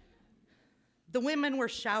 The women were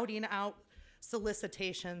shouting out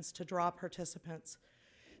solicitations to draw participants.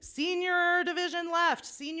 Senior division left,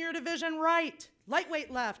 senior division right,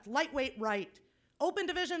 lightweight left, lightweight right, open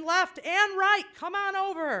division left and right, come on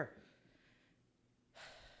over.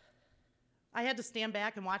 I had to stand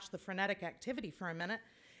back and watch the frenetic activity for a minute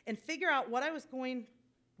and figure out what was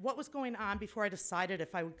going on before I decided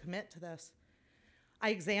if I would commit to this. I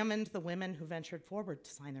examined the women who ventured forward to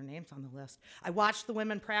sign their names on the list. I watched the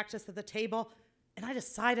women practice at the table, and I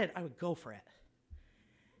decided I would go for it.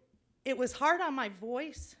 It was hard on my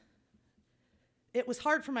voice. It was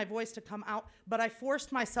hard for my voice to come out, but I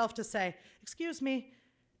forced myself to say, "Excuse me,"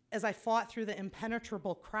 as I fought through the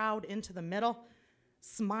impenetrable crowd into the middle,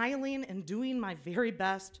 smiling and doing my very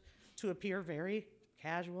best to appear very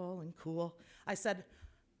casual and cool. I said,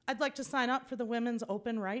 "I'd like to sign up for the women's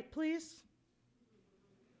open right, please."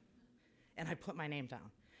 And I put my name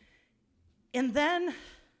down. And then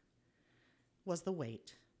was the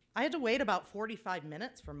wait. I had to wait about 45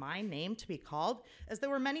 minutes for my name to be called, as there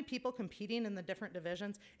were many people competing in the different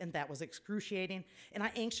divisions, and that was excruciating. And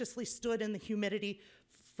I anxiously stood in the humidity,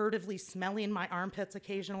 furtively smelling my armpits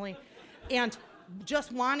occasionally, and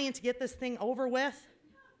just wanting to get this thing over with.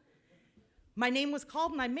 My name was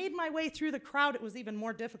called, and I made my way through the crowd. It was even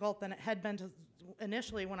more difficult than it had been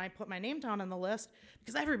initially when I put my name down on the list,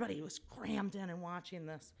 because everybody was crammed in and watching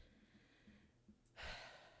this.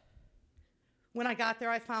 When I got there,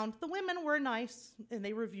 I found the women were nice, and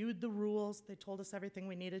they reviewed the rules. They told us everything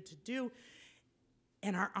we needed to do,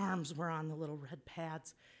 and our arms were on the little red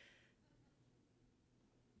pads.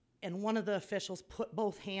 And one of the officials put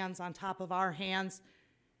both hands on top of our hands,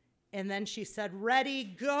 and then she said, "Ready,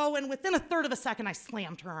 go," and within a third of a second, I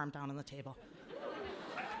slammed her arm down on the table.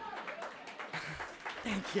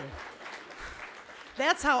 Thank you.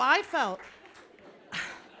 That's how I felt.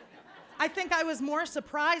 I think I was more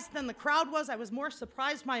surprised than the crowd was. I was more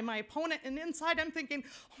surprised by my opponent, and inside I'm thinking,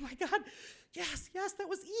 "Oh my God, yes, that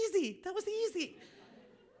was easy.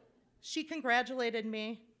 She congratulated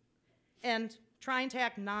me, and trying to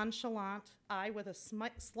act nonchalant, I, with a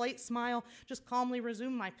slight smile, just calmly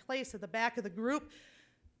resumed my place at the back of the group,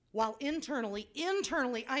 while internally,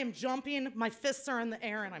 I am jumping, my fists are in the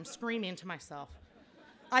air, and I'm screaming to myself.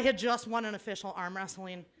 I had just won an official arm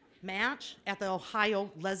wrestling match at the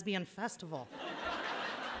Ohio Lesbian Festival.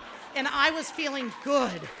 And I was feeling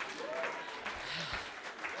good.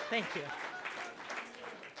 Thank you.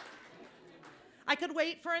 I could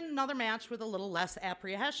wait for another match with a little less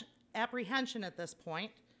apprehension at this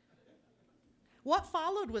point. What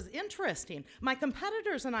followed was interesting. My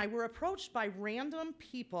competitors and I were approached by random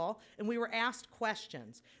people, and we were asked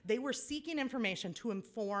questions. They were seeking information to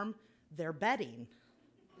inform their betting.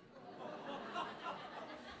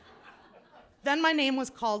 Then my name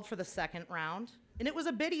was called for the second round, and it was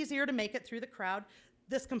a bit easier to make it through the crowd.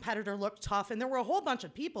 This competitor looked tough, and there were a whole bunch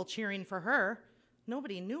of people cheering for her.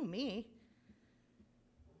 Nobody knew me.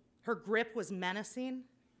 Her grip was menacing.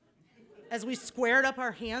 As we squared up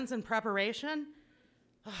our hands in preparation,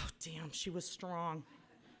 oh, damn, she was strong.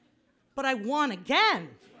 But I won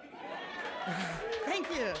again. Thank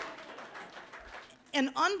you.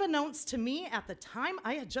 And unbeknownst to me at the time,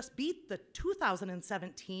 I had just beat the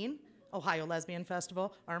 2017 Ohio Lesbian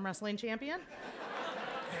Festival arm wrestling champion.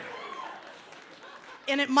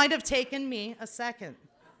 And it might have taken me a second.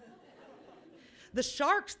 The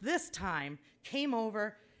Sharks this time came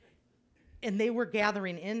over, and they were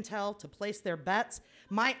gathering intel to place their bets.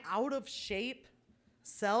 My out-of-shape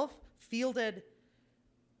self fielded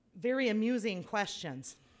very amusing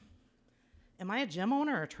questions. Am I a gym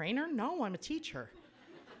owner or a trainer? No, I'm a teacher.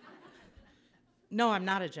 No, I'm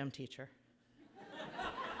not a gym teacher.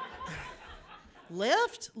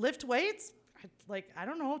 Lift weights? Like, I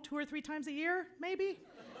don't know, 2 or 3 times a year, maybe?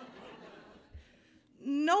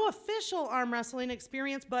 no official arm wrestling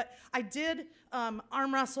experience, but I did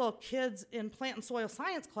arm wrestle kids in plant and soil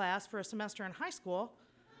science class for a semester in high school.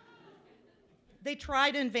 They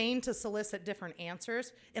tried in vain to solicit different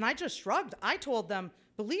answers, and I just shrugged. I told them,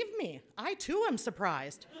 believe me, I too am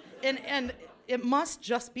surprised, and it must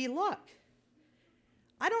just be luck.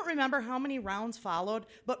 I don't remember how many rounds followed,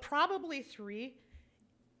 but probably 3,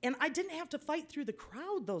 and I didn't have to fight through the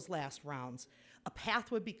crowd those last rounds. A path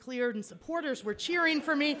would be cleared, and supporters were cheering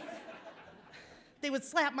for me. They would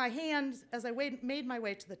slap my hand as I made my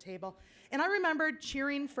way to the table, and I remembered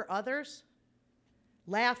cheering for others,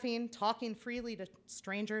 laughing, talking freely to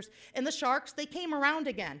strangers. And the Sharks, they came around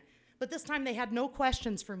again. But this time they had no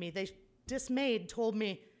questions for me. They, dismayed, told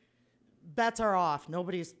me, bets are off.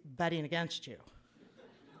 Nobody's betting against you.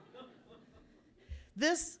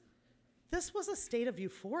 This was a state of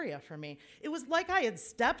euphoria for me. It was like I had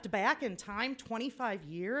stepped back in time 25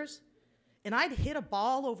 years, and I'd hit a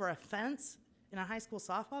ball over a fence in a high school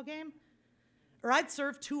softball game, or I'd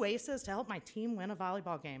served 2 aces to help my team win a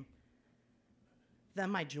volleyball game. Then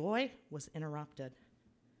my joy was interrupted.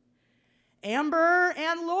 Amber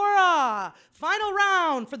and Laura, final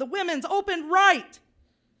round for the women's open right.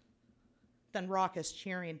 Then raucous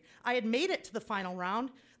cheering. I had made it to the final round.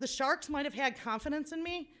 The Sharks might have had confidence in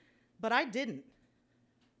me, but I didn't.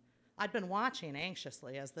 I'd been watching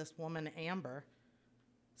anxiously as this woman, Amber,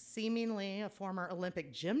 seemingly a former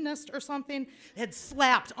Olympic gymnast or something, had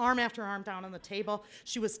slapped arm after arm down on the table.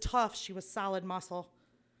 She was tough. She was solid muscle.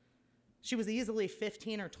 She was easily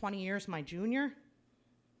 15 or 20 years my junior.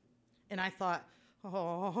 And I thought,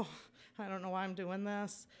 oh, I don't know why I'm doing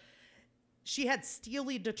this. She had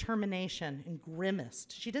steely determination and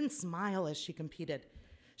grimaced. She didn't smile as she competed.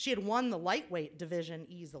 She had won the lightweight division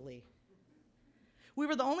easily. We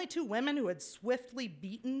were the only 2 women who had swiftly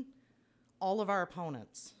beaten all of our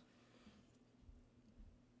opponents.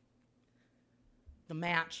 The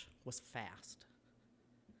match was fast,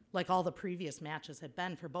 like all the previous matches had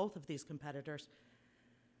been for both of these competitors.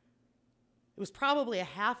 It was probably a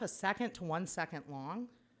half a second to 1 second long.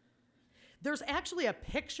 There's actually a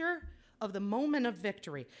picture of the moment of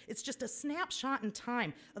victory. It's just a snapshot in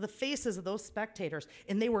time of the faces of those spectators,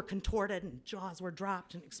 and they were contorted, and jaws were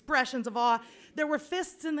dropped, and expressions of awe. There were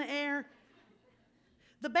fists in the air.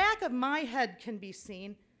 The back of my head can be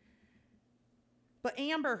seen, but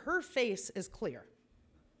Amber, her face is clear.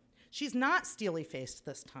 She's not steely-faced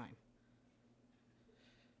this time.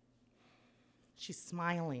 She's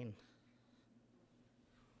smiling.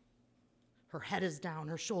 Her head is down,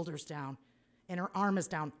 her shoulders down, and her arm is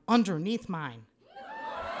down underneath mine.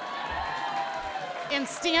 And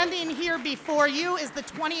standing here before you is the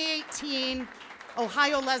 2018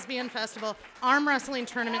 Ohio Lesbian Festival Arm Wrestling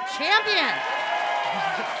Tournament champion.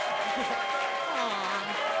 Aw,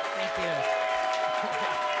 thank you.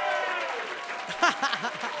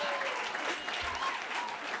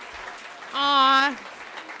 Aw.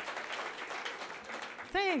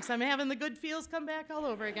 Thanks, I'm having the good feels come back all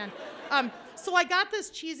over again. So I got this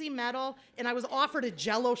cheesy medal, and I was offered a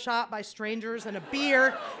Jell-O shot by strangers and a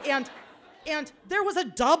beer, and there was a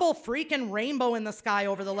double freaking rainbow in the sky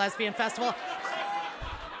over the lesbian festival.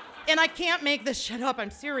 And I can't make this shit up,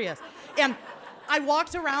 I'm serious. And I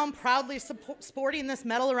walked around proudly sporting this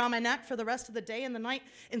medal around my neck for the rest of the day and the night,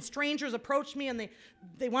 and strangers approached me, and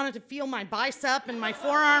they wanted to feel my bicep and my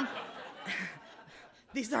forearm.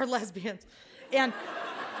 These are lesbians. And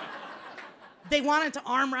they wanted to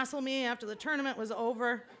arm wrestle me after the tournament was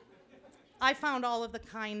over. I found all of the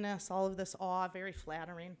kindness, all of this awe very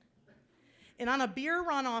flattering. And on a beer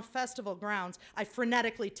run off festival grounds, I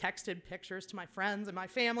frenetically texted pictures to my friends and my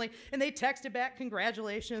family, and they texted back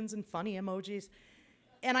congratulations and funny emojis.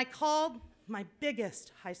 And I called my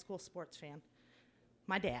biggest high school sports fan,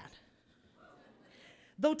 my dad.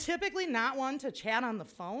 Though typically not one to chat on the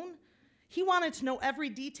phone, he wanted to know every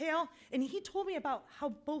detail, and he told me about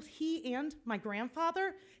how both he and my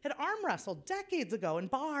grandfather had arm wrestled decades ago in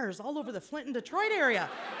bars all over the Flint and Detroit area.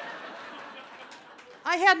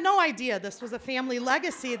 I had no idea this was a family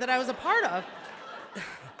legacy that I was a part of.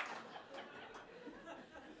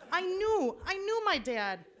 I knew my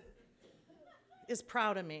dad is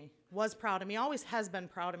proud of me, was proud of me, always has been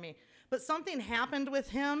proud of me. But something happened with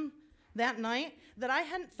him that night that I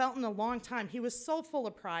hadn't felt in a long time. He was so full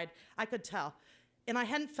of pride, I could tell. And I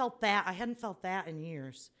hadn't felt that in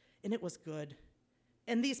years. And it was good.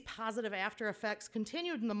 And these positive after effects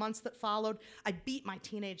continued in the months that followed. I beat my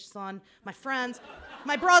teenage son, my friends,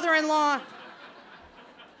 my brother-in-law,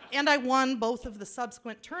 and I won both of the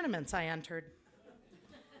subsequent tournaments I entered.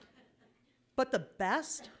 But the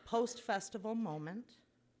best post-festival moment,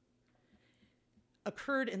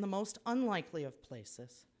 occurred in the most unlikely of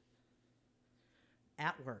places,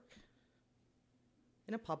 at work,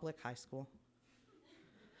 in a public high school.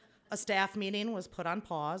 A staff meeting was put on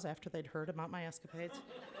pause after they'd heard about my escapades.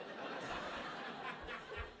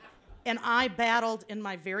 And I battled in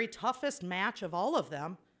my very toughest match of all of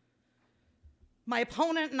them. My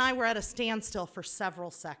opponent and I were at a standstill for several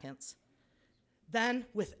seconds. Then,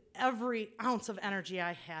 with every ounce of energy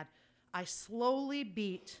I had, I slowly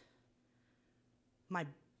beat my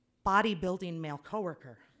bodybuilding male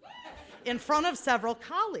coworker in front of several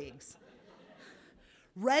colleagues.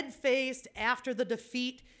 Red-faced after the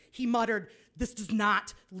defeat, he muttered, "This does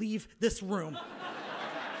not leave this room."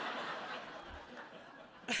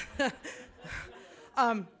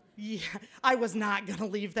 Yeah, I was not gonna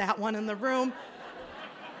leave that one in the room.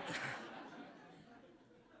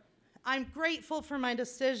 I'm grateful for my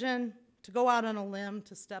decision to go out on a limb,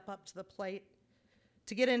 to step up to the plate,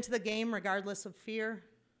 to get into the game regardless of fear.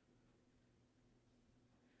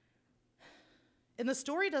 And the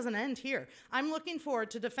story doesn't end here. I'm looking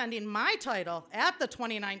forward to defending my title at the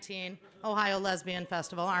 2019 Ohio Lesbian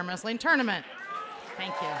Festival Arm Wrestling Tournament.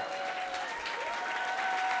 Thank you.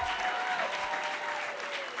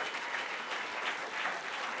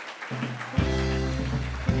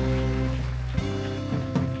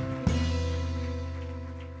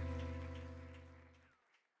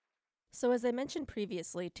 So, as I mentioned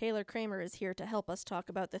previously, Taylor Kramer is here to help us talk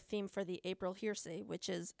about the theme for the April Hearsay, which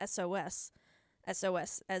is SOS.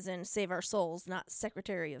 SOS, as in Save Our Souls, not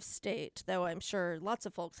Secretary of State, though I'm sure lots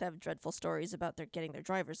of folks have dreadful stories about getting their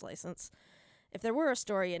driver's license. If there were a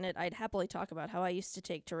story in it, I'd happily talk about how I used to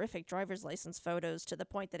take terrific driver's license photos to the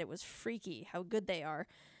point that it was freaky how good they are.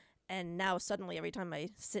 And now suddenly every time I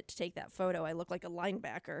sit to take that photo, I look like a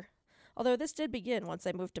linebacker. Although this did begin once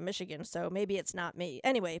I moved to Michigan, so maybe it's not me.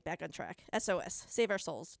 Anyway, back on track. SOS, Save Our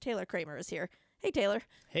Souls. Taylor Kramer is here. Hey, Taylor.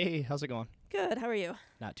 Hey, how's it going? Good, how are you?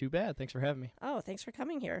 Not too bad. Thanks for having me. Oh, thanks for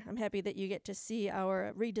coming here. I'm happy that you get to see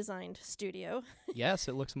our redesigned studio. Yes,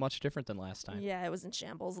 it looks much different than last time. Yeah, it was in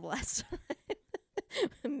shambles the last time.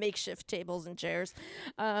 Makeshift tables and chairs.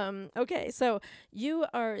 Okay, so you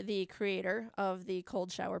are the creator of the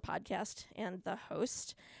Cold Shower podcast and the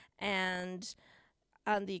host. And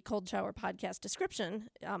on the Cold Shower podcast description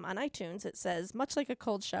on iTunes, it says, much like a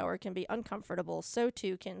cold shower can be uncomfortable, so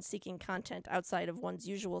too can seeking content outside of one's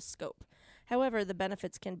usual scope. However, the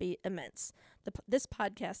benefits can be immense. This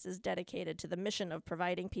podcast is dedicated to the mission of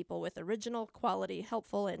providing people with original, quality,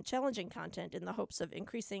 helpful, and challenging content in the hopes of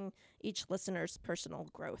increasing each listener's personal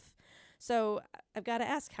growth. So I've got to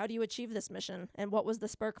ask, how do you achieve this mission? And what was the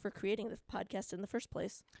spark for creating the podcast in the first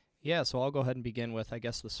place? Yeah, so I'll go ahead and begin with, I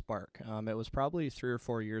guess, the spark. It was probably 3 or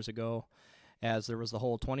 4 years ago, as there was the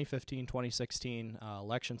whole 2015-2016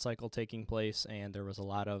 election cycle taking place, and there was a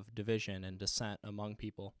lot of division and dissent among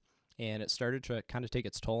people. And it started to kind of take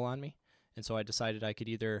its toll on me. And so I decided I could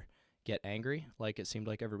either get angry, like it seemed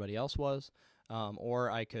like everybody else was,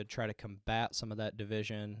 or I could try to combat some of that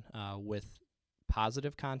division with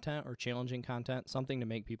positive content or challenging content, something to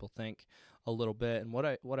make people think a little bit. And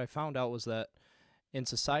what I found out was that in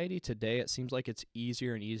society today, it seems like it's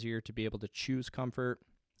easier and easier to be able to choose comfort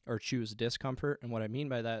or choose discomfort. And what I mean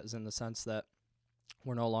by that is in the sense that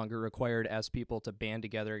we're no longer required as people to band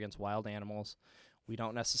together against wild animals. We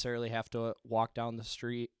don't necessarily have to walk down the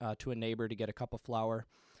street to a neighbor to get a cup of flour.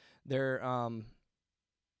 There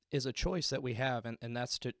is a choice that we have, and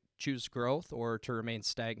that's to choose growth or to remain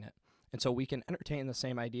stagnant. And so we can entertain the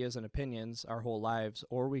same ideas and opinions our whole lives,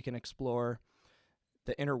 or we can explore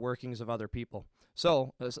the inner workings of other people.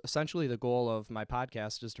 So essentially the goal of my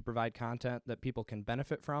podcast is to provide content that people can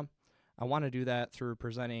benefit from. I want to do that through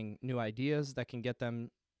presenting new ideas that can get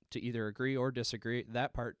them to either agree or disagree.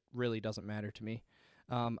 That part really doesn't matter to me.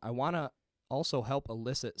 I want to also help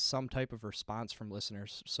elicit some type of response from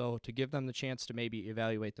listeners, so to give them the chance to maybe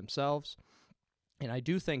evaluate themselves. And I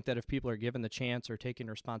do think that if people are given the chance or taking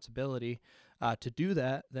responsibility to do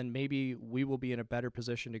that, then maybe we will be in a better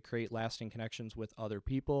position to create lasting connections with other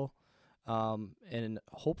people, and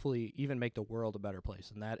hopefully even make the world a better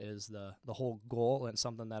place. And that is the whole goal, and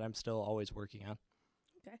something that I'm still always working on.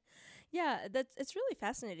 Okay. Yeah, it's really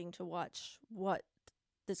fascinating to watch what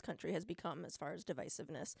this country has become as far as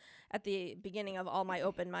divisiveness. At the beginning of all my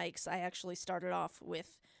open mics, I actually started off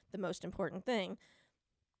with the most important thing: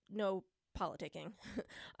 no politicking.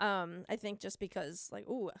 I think just because, like,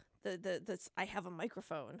 I have a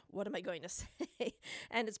microphone. What am I going to say?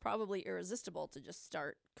 And it's probably irresistible to just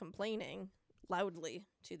start complaining loudly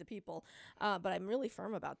to the people. But I'm really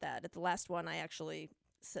firm about that. At the last one, I actually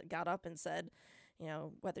got up and said,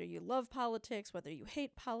 whether you love politics, whether you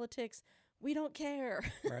hate politics, we don't care.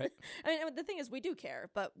 Right. I mean, the thing is, we do care,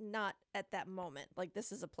 but not at that moment. Like,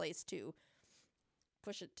 this is a place to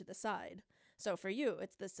push it to the side. So for you,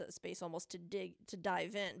 it's this space almost to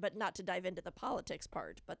dive in, but not to dive into the politics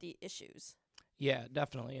part, but the issues. Yeah,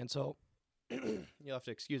 definitely. And so you'll have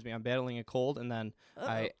to excuse me. I'm battling a cold, and then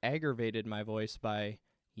I aggravated my voice by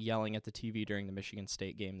yelling at the TV during the Michigan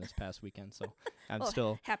State game this past weekend. So I'm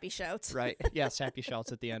still happy shouts. right. Yes, happy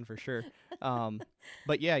shouts at the end for sure.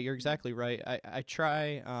 But yeah, you're exactly right. I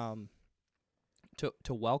try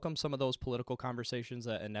to welcome some of those political conversations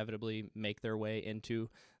that inevitably make their way into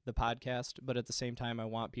the podcast, but at the same time, I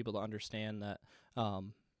want people to understand that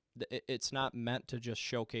it's not meant to just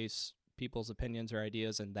showcase people's opinions or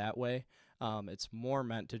ideas in that way. It's more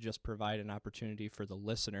meant to just provide an opportunity for the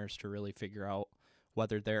listeners to really figure out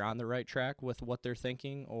whether they're on the right track with what they're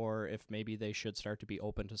thinking or if maybe they should start to be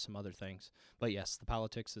open to some other things. But yes, the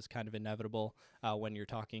politics is kind of inevitable when you're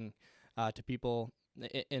talking to people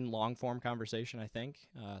in long-form conversation, I think.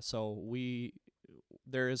 So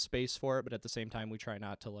there is space for it, but at the same time, we try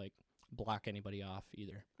not to like block anybody off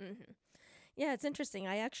either. Mm-hmm. Yeah, it's interesting.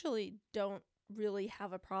 I actually don't really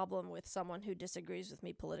have a problem with someone who disagrees with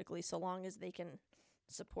me politically so long as they can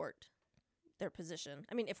support their position.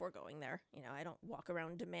 I mean, if we're going there, I don't walk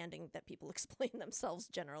around demanding that people explain themselves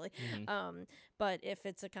generally. Mm-hmm. But if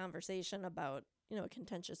it's a conversation about, a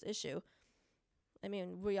contentious issue, I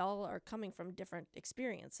mean, we all are coming from different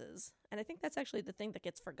experiences. And I think that's actually the thing that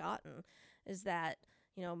gets forgotten is that,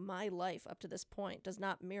 my life up to this point does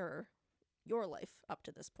not mirror your life up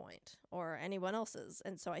to this point or anyone else's.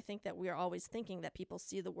 And so I think that we are always thinking that people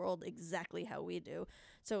see the world exactly how we do.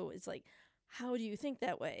 So it's like, how do you think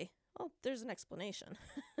that way? Well, there's an explanation.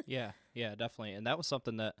 Yeah, definitely. And that was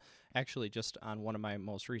something that actually just on one of my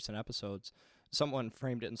most recent episodes, someone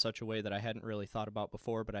framed it in such a way that I hadn't really thought about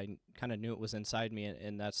before, but I kind of knew it was inside me,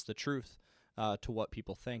 and that's the truth to what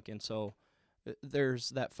people think. And so there's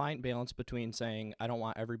that fine balance between saying, I don't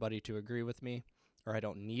want everybody to agree with me, or I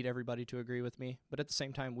don't need everybody to agree with me. But at the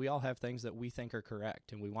same time, we all have things that we think are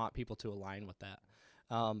correct, and we want people to align with that.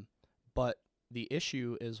 But the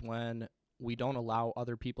issue is when we don't allow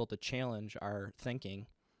other people to challenge our thinking,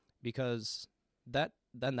 because that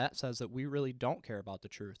says that we really don't care about the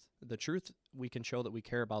truth. The truth, we can show that we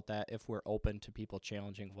care about that if we're open to people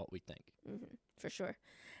challenging what we think. Mm-hmm, for sure.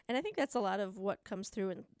 And I think that's a lot of what comes through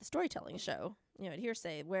in the storytelling show, at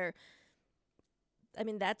Hearsay, where, I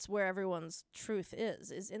mean, that's where everyone's truth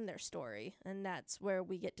is in their story. And that's where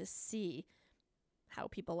we get to see how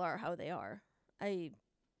people are, how they are. I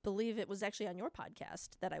believe it was actually on your podcast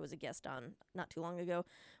that I was a guest on not too long ago,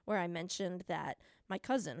 where I mentioned that my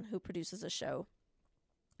cousin, who produces a show,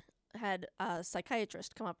 had a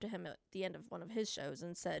psychiatrist come up to him at the end of one of his shows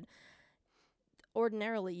and said,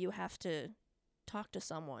 ordinarily you have to talk to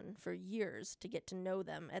someone for years to get to know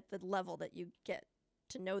them at the level that you get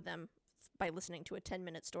to know them by listening to a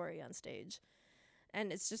 10-minute story on stage.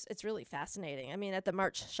 And it's really fascinating. I mean, at the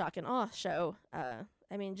March Shock and Awe show,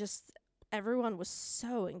 just everyone was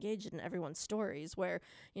so engaged in everyone's stories where,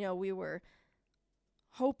 we were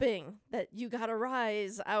hoping that you got a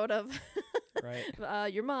rise out of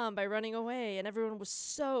right. Your mom by running away, and everyone was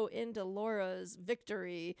so into Laura's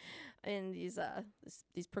victory in these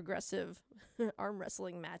progressive arm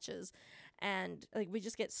wrestling matches, and like we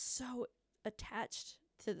just get so attached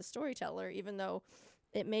to the storyteller, even though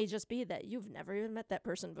it may just be that you've never even met that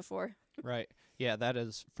person before. Right. Yeah, that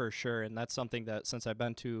is for sure, and that's something that since I've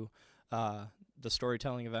been to the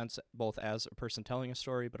storytelling events, both as a person telling a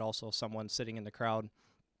story, but also someone sitting in the crowd,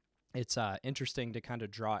 it's interesting to kind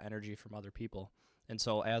of draw energy from other people. And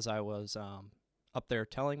so as I was up there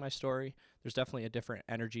telling my story, there's definitely a different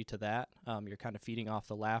energy to that. You're kind of feeding off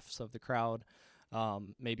the laughs of the crowd,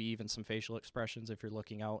 maybe even some facial expressions if you're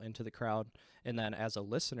looking out into the crowd. And then as a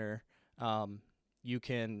listener, you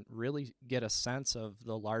can really get a sense of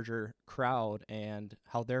the larger crowd and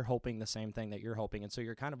how they're hoping the same thing that you're hoping. And so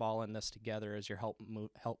you're kind of all in this together as you're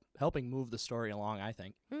helping move the story along, I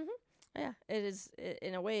think. Mm-hmm. Yeah, it is.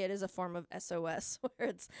 In a way, it is a form of SOS where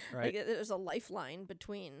it's right. like there's a lifeline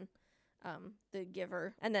between the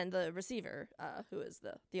giver and then the receiver, who is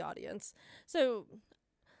the audience. So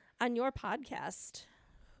on your podcast,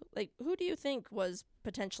 like, who do you think was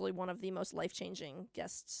potentially one of the most life-changing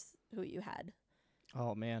guests who you had?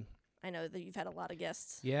 Oh, man. I know that you've had a lot of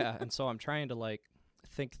guests. Yeah, and so I'm trying to,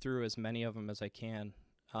 think through as many of them as I can.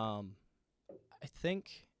 I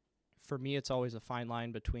think for me it's always a fine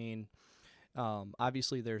line between,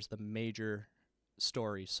 obviously there's the major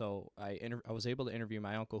story. So I was able to interview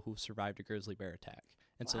my uncle who survived a grizzly bear attack.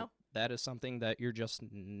 And Wow. so that is something that you're just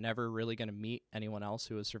never really going to meet anyone else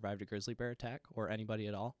who has survived a grizzly bear attack or anybody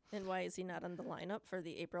at all. And why is he not on the lineup for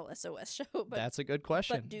the April SOS show? But That's a good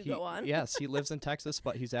question. do go on. Yes, he lives in Texas,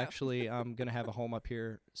 but he's actually going to have a home up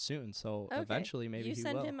here soon. So okay. eventually maybe you he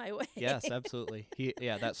send will. him my way. Yes, absolutely.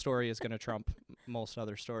 That story is going to trump most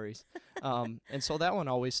other stories. And so that one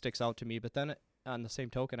always sticks out to me. But then on the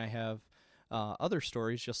same token, I have other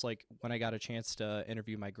stories, just like when I got a chance to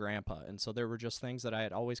interview my grandpa. And so there were just things that I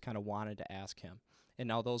had always kind of wanted to ask him. And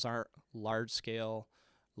now those aren't large-scale,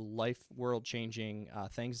 life, world-changing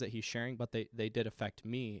things that he's sharing, but they did affect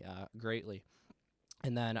me greatly.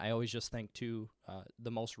 And then I always just think, too,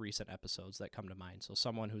 the most recent episodes that come to mind. So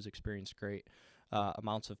someone who's experienced great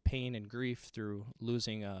amounts of pain and grief through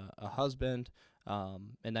losing a husband,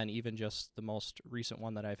 and then even just the most recent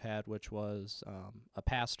one that I've had, which was a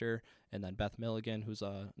pastor, and then Beth Milligan, who's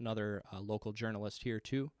another local journalist here,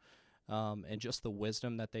 too. And just the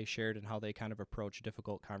wisdom that they shared and how they kind of approach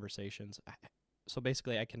difficult conversations. So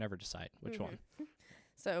basically, I can never decide which one.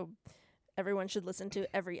 So everyone should listen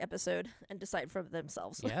to every episode and decide for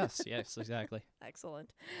themselves. Yes, exactly. Excellent.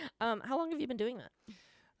 How long have you been doing that?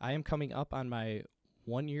 I am coming up on my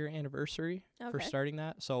 1-year anniversary for Okay. starting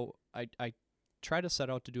that. So I try to set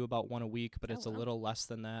out to do about one a week, but it's a wow. little less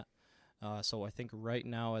than that. So I think right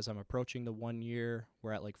now, as I'm approaching the 1 year,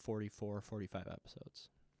 we're at like 44, 45 episodes.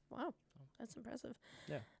 Wow, that's impressive.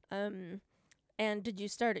 Yeah. And did you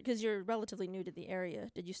start it, because you're relatively new to the area,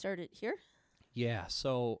 did you start it here? Yeah,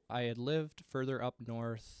 so I had lived further up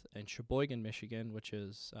north in Sheboygan, Michigan, which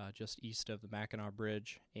is just east of the Mackinac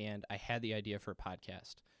Bridge, and I had the idea for a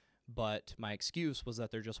podcast. But my excuse was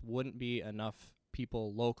that there just wouldn't be enough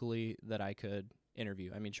people locally that I could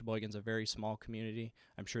interview. I mean, Sheboygan's a very small community.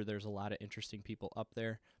 I'm sure there's a lot of interesting people up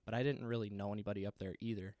there, but I didn't really know anybody up there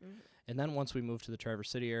either. And then once we moved to the Traverse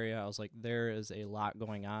City area, I was like, there is a lot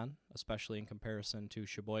going on, especially in comparison to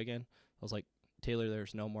Sheboygan. I was like, Taylor,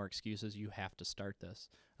 there's no more excuses. You have to start this.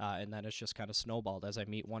 And then it's just kind of snowballed. As I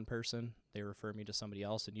meet one person, they refer me to somebody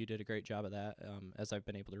else, and you did a great job of that, as I've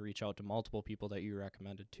been able to reach out to multiple people that you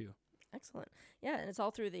recommended too. Excellent. Yeah, and it's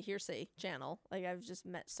all through the Hearsay channel. Like, I've just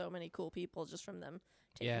met so many cool people just from them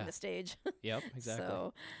taking Yeah. the stage. Yep,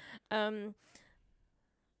 exactly.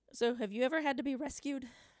 So have you ever had to be rescued?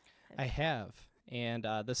 I have. And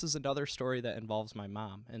this is another story that involves my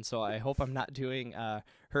mom. And so I hope I'm not doing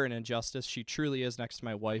her an injustice. She truly is, next to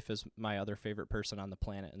my wife, is my other favorite person on the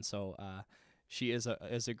planet. And so she is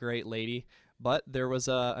a great lady. But there was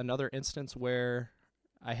another instance where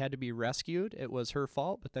I had to be rescued. It was her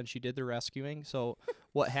fault, but then she did the rescuing. So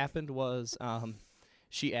what happened was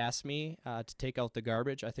she asked me to take out the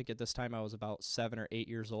garbage. I think at this time I was about 7 or 8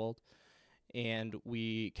 years old. And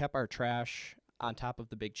we kept our trash on top of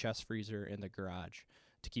the big chest freezer in the garage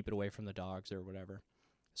to keep it away from the dogs or whatever.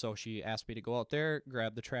 So she asked me to go out there,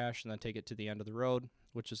 grab the trash, and then take it to the end of the road,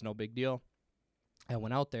 which is no big deal. I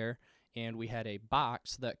went out there, and we had a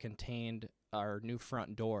box that contained our new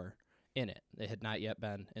front door in it. It had not yet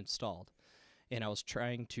been installed. And I was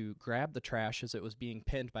trying to grab the trash as it was being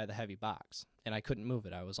pinned by the heavy box, and I couldn't move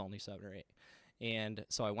it. I was only 7 or 8. And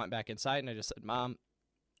so I went back inside, and I just said, Mom,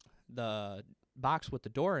 the box with the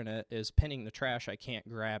door in it is pinning the trash. I can't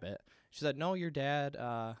grab it. She said, no, your dad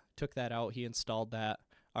took that out. He installed that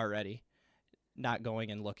already. Not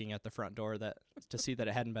going and looking at the front door to see that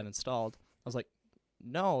it hadn't been installed. I was like,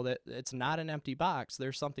 no, that it's not an empty box.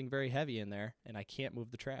 There's something very heavy in there, and I can't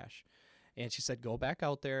move the trash. And she said, go back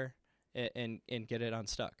out there and get it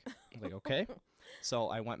unstuck. I was like, okay. So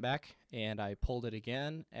I went back, and I pulled it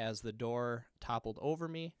again as the door toppled over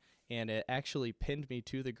me, and it actually pinned me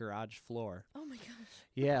to the garage floor. Oh my gosh.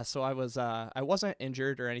 Yeah, so I wasn't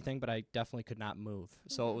injured or anything, but I definitely could not move.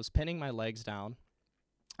 So it was pinning my legs down,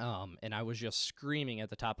 and I was just screaming at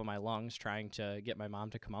the top of my lungs, trying to get my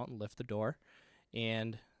mom to come out and lift the door,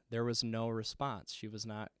 and there was no response. She was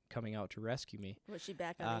not coming out to rescue me. Was she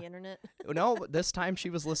back on the internet? No, but this time she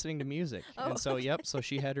was listening to music. Oh, And so, okay. yep, so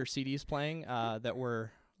she had her CDs playing that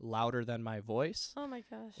were louder than my voice. Oh my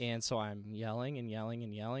gosh. And so I'm yelling and yelling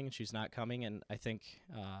and yelling, and she's not coming. And I think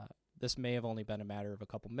this may have only been a matter of a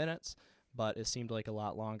couple minutes, but it seemed like a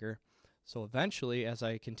lot longer. So eventually, as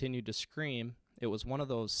I continued to scream, it was one of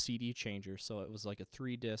those CD changers. So it was like a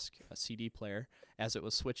 3-disc CD player. As it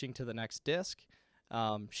was switching to the next disc,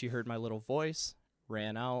 she heard my little voice,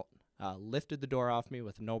 ran out, lifted the door off me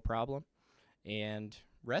with no problem, and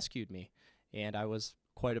rescued me. And I was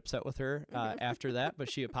quite upset with her after that, but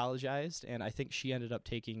she apologized, and I think she ended up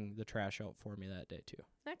taking the trash out for me that day too.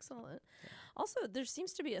 Excellent. Also, there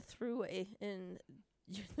seems to be a throughway in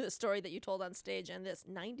the story that you told on stage, and this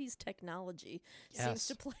 90s technology seems Yes.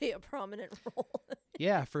 to play a prominent role.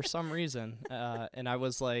 Yeah, for some reason. And I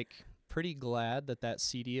was like pretty glad that that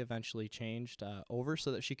CD eventually changed over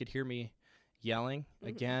so that she could hear me yelling.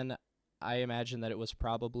 Again, I imagine that it was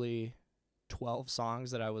probably 12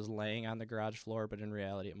 songs that I was laying on the garage floor, but in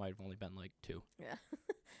reality it might have only been like 2. Yeah.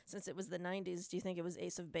 Since it was the 90s, do you think it was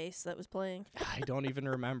Ace of Base that was playing? I don't even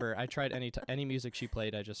remember. I tried any music she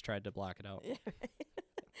played, I just tried to block it out. Yeah, right.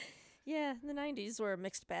 Yeah, the 90s were a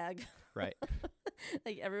mixed bag. Right.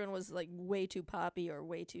 Like everyone was like way too poppy or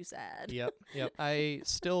way too sad. Yep. I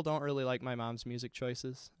still don't really like my mom's music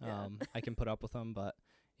choices. Yeah. I can put up with them, but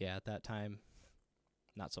yeah, at that time,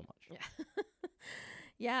 not so much. Yeah.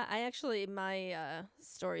 Yeah, I actually, my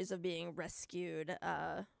stories of being rescued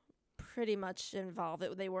pretty much involve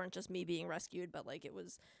it. They weren't just me being rescued, but like it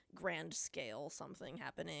was grand scale something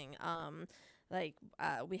happening.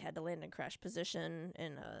 We had to land in crash position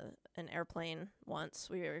in an airplane once.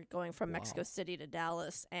 We were going from Mexico City to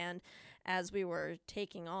Dallas, and as we were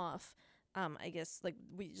taking off, I guess like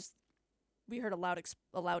we heard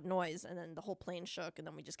a loud noise, and then the whole plane shook, and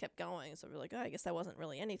then we just kept going. So we were like, oh, I guess that wasn't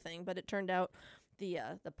really anything. But it turned out they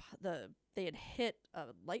had hit a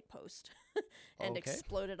light post and Okay.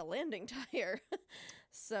 exploded a landing tire.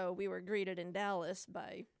 So we were greeted in Dallas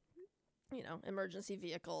by, emergency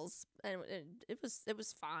vehicles, and it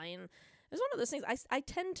was fine. It was one of those things. I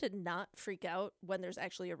tend to not freak out when there's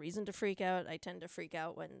actually a reason to freak out. I tend to freak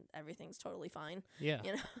out when everything's totally fine. Yeah.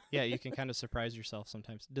 You know? Yeah, you can kind of surprise yourself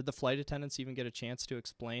sometimes. Did the flight attendants even get a chance to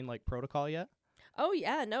explain like protocol yet? Oh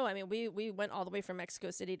yeah, no. I mean, we went all the way from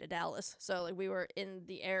Mexico City to Dallas, so like we were in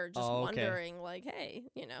the air just Oh, okay. wondering, like, hey,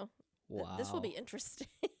 Wow. this will be interesting.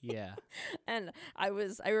 Yeah. And I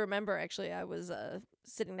remember actually I was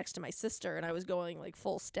sitting next to my sister, and I was going like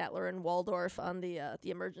full Statler and Waldorf on the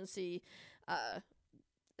emergency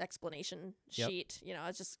explanation Yep. sheet. I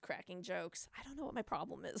was just cracking jokes. I don't know what my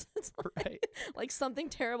problem is. It's like, Right. like something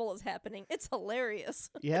terrible is happening. It's hilarious.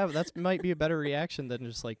 Yeah, but that might be a better reaction than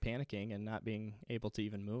just like panicking and not being able to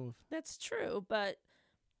even move. That's true, but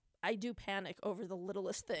I do panic over the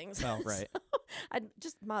littlest things. Oh, right. So I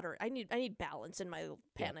just moderate. I need balance in my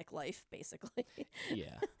panic life, basically.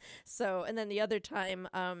 Yeah. So, and then the other time,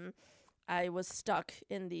 I was stuck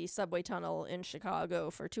in the subway tunnel in Chicago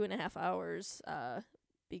for 2.5 hours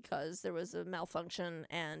because there was a malfunction,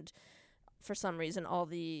 and for some reason, all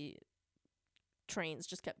the trains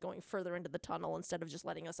just kept going further into the tunnel instead of just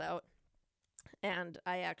letting us out. And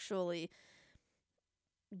I actually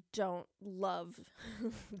don't love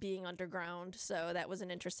being underground, so that was an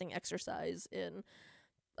interesting exercise in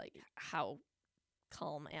like how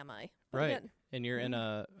calm am I. But Right. again, And you're in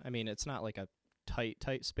it's not like a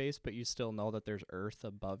tight space, but you still know that there's earth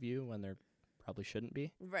above you when there probably shouldn't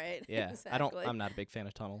be. right. Yeah. Exactly. I'm not a big fan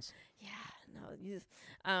of tunnels. Yeah,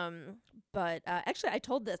 no. But actually, I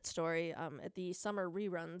told that story at the summer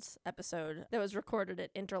reruns episode that was recorded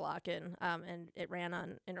at Interlochen, and it ran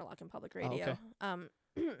on Interlochen Public Radio.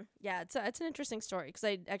 Yeah, it's an interesting story because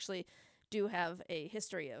I actually do have a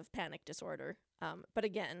history of panic disorder. But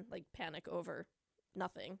again, like panic over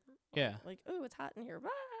nothing. Yeah. Like, oh, it's hot in here.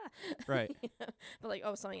 Ah! Right. But like,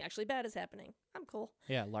 oh, something actually bad is happening. I'm cool.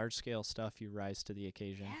 Yeah, large scale stuff, you rise to the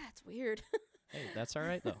occasion. Yeah, it's weird. Hey, that's all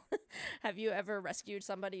right though. Have you ever rescued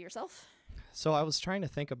somebody yourself? So I was trying to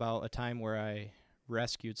think about a time where I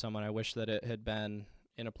rescued someone. I wish that it had been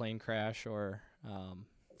in a plane crash or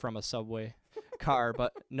from a subway car,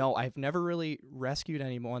 but no, I've never really rescued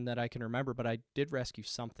anyone that I can remember, but I did rescue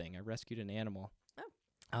something. I rescued an animal.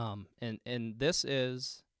 Oh. And this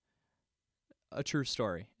is a true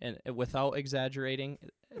story, and without exaggerating,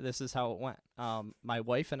 this is how it went. My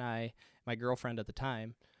wife and I, my girlfriend at the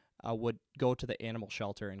time, would go to the animal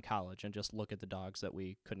shelter in college and just look at the dogs that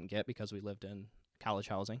we couldn't get because we lived in college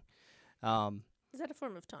housing. Is that a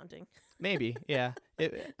form of taunting? Maybe, yeah.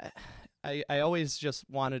 I always just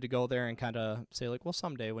wanted to go there and kind of say like, well,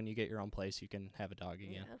 someday when you get your own place, you can have a dog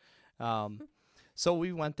again. Yeah. So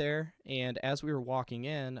we went there, and as we were walking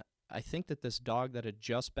in, I think that this dog that had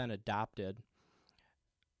just been adopted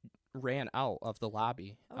ran out of the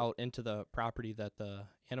lobby, out into the property that the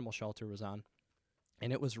animal shelter was on,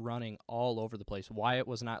 and it was running all over the place. Why it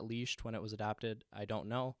was not leashed when it was adopted, I don't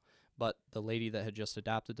know, but the lady that had just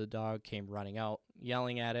adopted the dog came running out,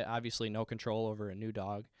 yelling at it, obviously no control over a new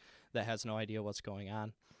dog that has no idea what's going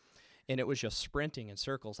on, and it was just sprinting in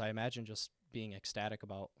circles. I imagine just being ecstatic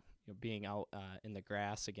about being out in the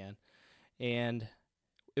grass again, and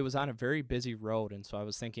it was on a very busy road, and so I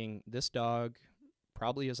was thinking, this dog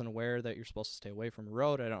probably isn't aware that you're supposed to stay away from a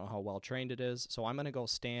road. I don't know how well trained it is, so I'm going to go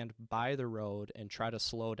stand by the road and try to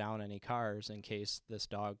slow down any cars in case this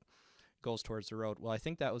dog goes towards the road. Well, I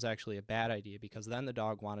think that was actually a bad idea because then the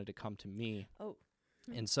dog wanted to come to me. Oh.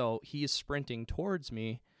 And so he's sprinting towards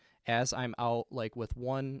me as I'm out, like, with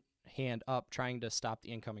one hand up trying to stop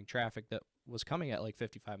the incoming traffic that was coming at like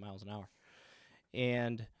 55 miles an hour.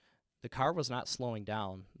 And the car was not slowing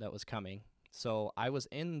down that was coming. So I was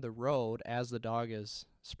in the road as the dog is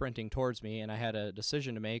sprinting towards me, and I had a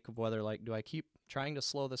decision to make of whether, like, do I keep trying to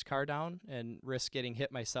slow this car down and risk getting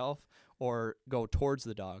hit myself or go towards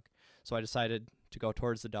the dog? So I decided to go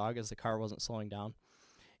towards the dog as the car wasn't slowing down.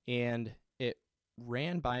 And it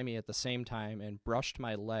ran by me at the same time and brushed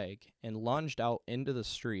my leg and lunged out into the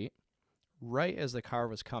street right as the car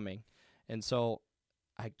was coming. And so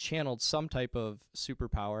I channeled some type of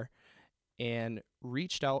superpower and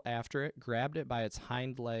reached out after it, grabbed it by its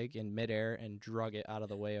hind leg in midair, and drug it out of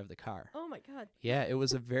the way of the car. Oh my God. Yeah, it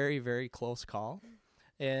was a very, very close call.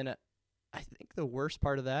 And I think the worst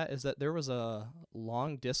part of that is that there was a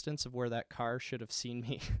long distance of where that car should have seen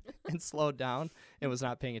me and slowed down and was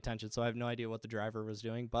not paying attention. So I have no idea what the driver was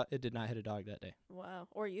doing, but it did not hit a dog that day. Wow.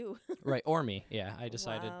 Or you. Right, or me. Yeah, I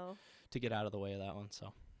decided Wow. to get out of the way of that one,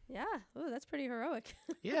 so. Yeah. Oh, that's pretty heroic.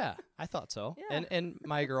 Yeah, I thought so. Yeah. And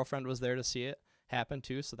my girlfriend was there to see it happen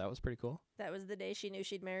too, so that was pretty cool. That was the day she knew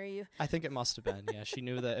she'd marry you. I think it must have been. Yeah, she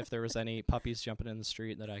knew that if there was any puppies jumping in the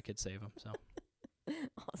street that I could save them. So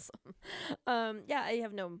Awesome. Yeah, I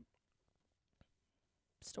have no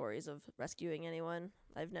stories of rescuing anyone.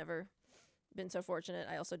 I've never been so fortunate.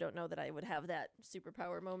 I also don't know that I would have that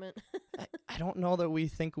superpower moment. I don't know that we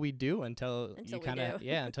think we do until Until you we kind of do.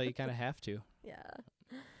 until you kind of have to. Yeah.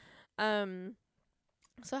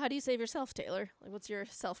 So how do you save yourself, Taylor? Like, what's your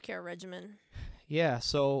self-care regimen? Yeah,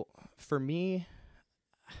 so for me,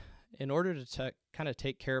 in order to kind of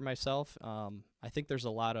take care of myself, I think there's a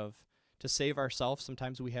lot of, to save ourselves,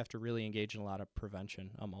 sometimes we have to really engage in a lot of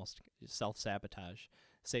prevention, almost self-sabotage,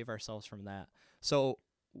 save ourselves from that. So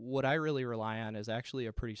what I really rely on is actually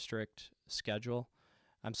a pretty strict schedule.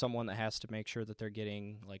 I'm someone that has to make sure that they're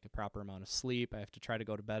getting like a proper amount of sleep. I have to try to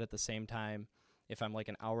go to bed at the same time. If I'm like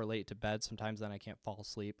an hour late to bed, sometimes then I can't fall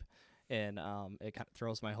asleep, and it kind of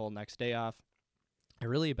throws my whole next day off. I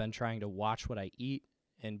really have been trying to watch what I eat,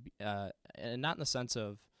 and not in the sense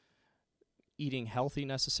of eating healthy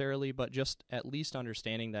necessarily, but just at least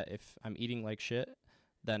understanding that if I'm eating like shit,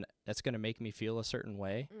 then that's going to make me feel a certain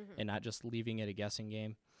way, and not just leaving it a guessing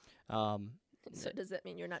game. So does that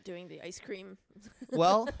mean you're not doing the ice cream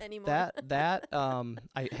Well, anymore? that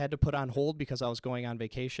I had to put on hold because I was going on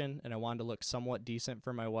vacation, and I wanted to look somewhat decent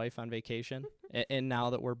for my wife on vacation. And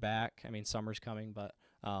now that we're back, I mean, summer's coming, but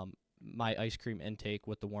my ice cream intake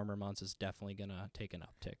with the warmer months is definitely going to take an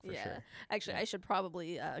uptick for Yeah. sure. Actually, Yeah. I should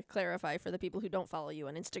probably clarify for the people who don't follow you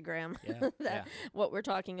on Instagram Yeah, that yeah. what we're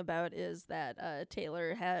talking about is that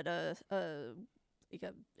Taylor had an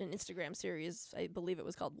Instagram series. I believe it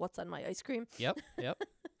was called "What's on My Ice Cream." Yep.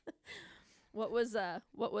 What was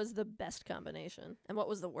the best combination, and what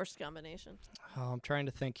was the worst combination? I'm trying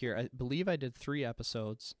to think here. I believe I did 3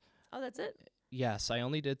 episodes. Oh, that's it. Yes, I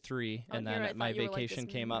only did 3, and On here, I then my thought you were like vacation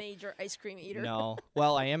this came up. Major ice cream eater. No.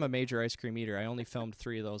 Well, I am a major ice cream eater. I only filmed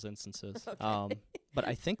 3 of those instances. But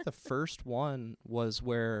I think the first one was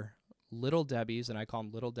where Little Debbie's, and I call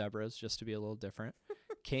them Little Deborah's just to be a little different,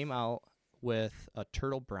 came out with a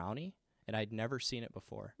turtle brownie, and I'd never seen it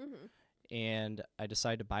before. And I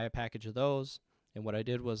decided to buy a package of those, and what I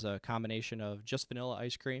did was a combination of just vanilla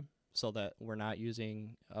ice cream, so that we're not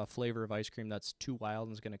using a flavor of ice cream that's too wild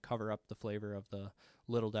and is going to cover up the flavor of the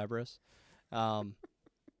Little Deborah's. And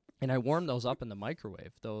I warmed those up in the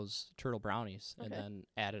microwave, those turtle brownies, and Okay. then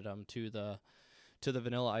added them to the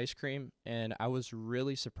vanilla ice cream. And I was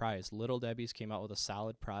really surprised. Little Debbie's came out with a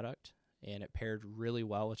solid product, and it paired really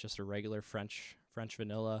well with just a regular French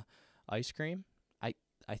vanilla ice cream.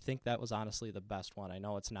 I think that was honestly the best one. I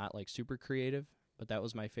know it's not like super creative, but that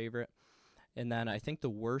was my favorite. And then I think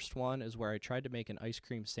the worst one is where I tried to make an ice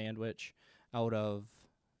cream sandwich out of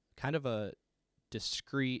kind of a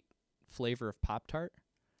discrete flavor of Pop-Tart.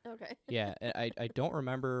 Okay. Yeah, and I don't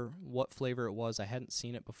remember what flavor it was. I hadn't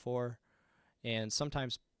seen it before. And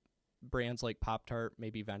sometimes brands like Pop-Tart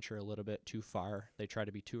maybe venture a little bit too far. They try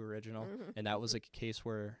to be too original. And that was a case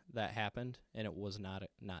where that happened, and it was not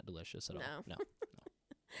delicious at all. No. No.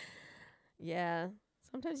 Yeah.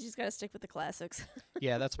 Sometimes you just gotta stick with the classics.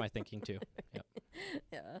 Yeah, that's my thinking too. Yep.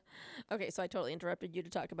 Yeah. Okay, so I totally interrupted you to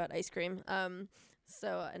talk about ice cream.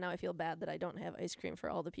 So now I feel bad that I don't have ice cream for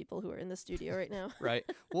all the people who are in the studio right now. Right.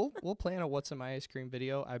 We'll plan a What's in My Ice Cream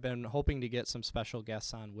video. I've been hoping to get some special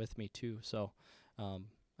guests on with me too, so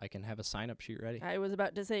I can have a sign-up sheet ready. I was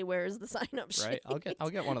about to say, where is the sign-up sheet? Right. I'll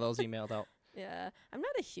get one of those emailed out. Yeah, I'm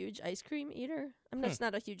not a huge ice cream eater. I'm just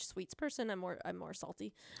not a huge sweets person. I'm more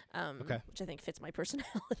salty, Okay. which I think fits my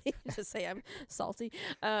personality to say I'm salty.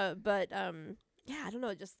 But yeah, I don't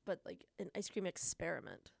know, but like an ice cream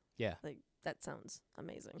experiment. Yeah. Like that sounds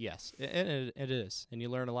amazing. Yes, and it is, and you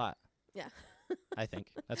learn a lot. Yeah. I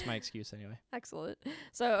think that's my excuse anyway. Excellent.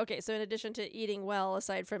 So in addition to eating well,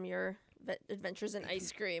 aside from your adventures in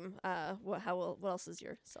ice cream, what else is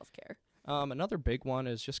your self-care? Another big one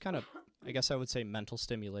is just kind of, I guess I would say, mental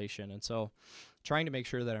stimulation. And so trying to make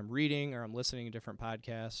sure that I'm reading or I'm listening to different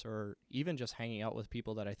podcasts or even just hanging out with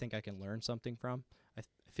people that I think I can learn something from. I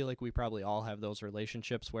feel like we probably all have those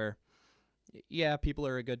relationships where, yeah, people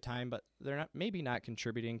are a good time, but they're maybe not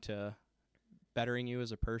contributing to bettering you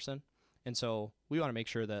as a person. And so we want to make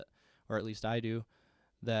sure that, or at least I do,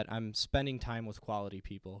 that I'm spending time with quality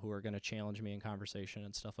people who are going to challenge me in conversation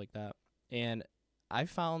and stuff like that. And I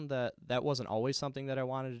found that wasn't always something that I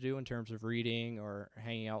wanted to do in terms of reading or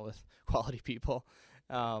hanging out with quality people.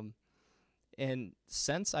 And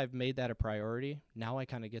since I've made that a priority, now I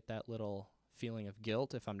kind of get that little feeling of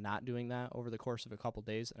guilt if I'm not doing that over the course of a couple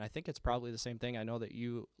days. And I think it's probably the same thing. I know that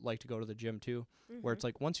you like to go to the gym too, where it's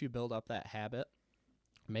like once you build up that habit,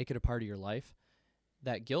 make it a part of your life,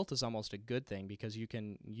 that guilt is almost a good thing because you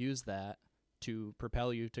can use that to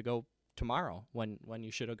propel you to go tomorrow when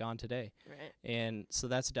you should have gone today. Right. And so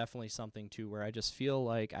that's definitely something too where I just feel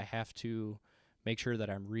like I have to make sure that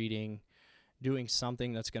I'm reading, doing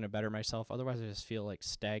something that's going to better myself. Otherwise I just feel like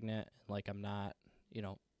stagnant, like I'm not,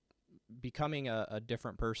 becoming a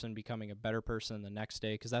different person, becoming a better person the next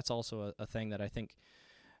day, because that's also a thing that I think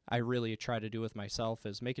I really try to do with myself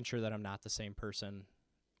is making sure that I'm not the same person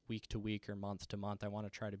week to week or month to month. I want to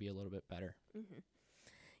try to be a little bit better. Mm-hmm.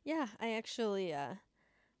 Yeah, I actually I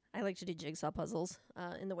like to do jigsaw puzzles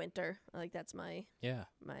in the winter. Like that's my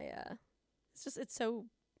it's so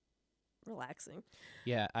relaxing.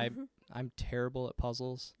 Yeah, I'm terrible at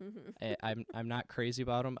puzzles. I'm not crazy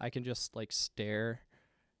about them. I can just like stare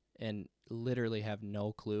and literally have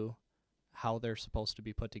no clue how they're supposed to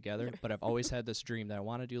be put together. But I've always had this dream that I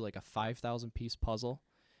want to do like a 5,000 piece puzzle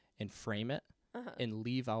and frame it and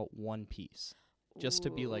leave out one piece just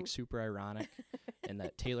to be like super ironic. And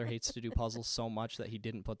that Taylor hates to do puzzles so much that he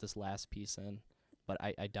didn't put this last piece in. But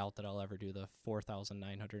I doubt that I'll ever do the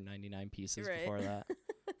 4,999 pieces before that.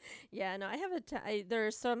 Yeah, no, I have there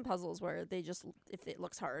are some puzzles where they just, if it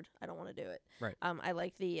looks hard, I don't want to do it. Right. I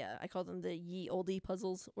like I call them the ye olde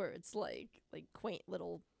puzzles, where it's like quaint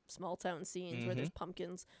little small town scenes where there's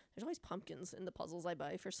pumpkins. There's always pumpkins in the puzzles I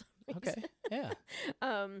buy for some reason. Okay. Yeah.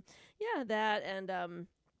 Yeah, that, and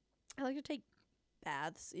I like to take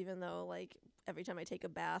baths, even though like every time I take a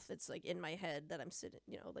bath, it's like in my head that I'm sitting,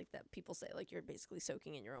 like that people say like you're basically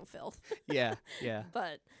soaking in your own filth. Yeah.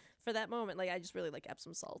 But for that moment, like I just really like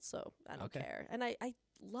Epsom salt, so I don't care. And I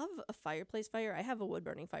love a fireplace fire. I have a wood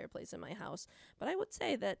burning fireplace in my house, but I would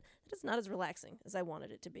say that it is not as relaxing as I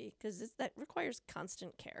wanted it to be because that requires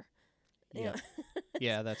constant care. Yeah.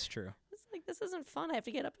 Yeah, that's true. It's like, this isn't fun. I have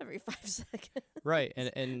to get up every 5 seconds. Right.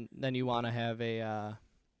 And then you want to have a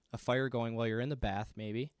fire going while you're in the bath,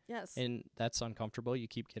 maybe. Yes. And that's uncomfortable. You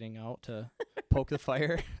keep getting out to poke the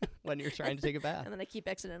fire when you're trying to take a bath. And then I keep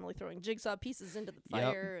accidentally throwing jigsaw pieces into the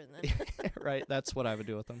fire. And then Right. That's what I would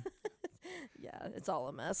do with them. Yeah, it's all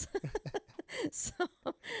a mess.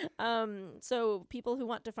 So people who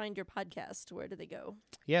want to find your podcast, where do they go?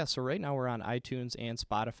 Yeah, so right now we're on iTunes and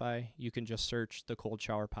Spotify. You can just search the Cold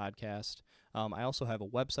Shower Podcast. I also have a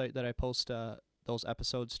website that I post those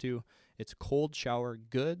episodes to. It's Cold Shower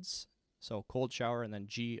Goods, so Cold Shower and then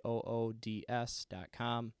GOODS.com.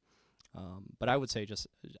 But I would say just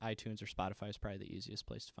iTunes or Spotify is probably the easiest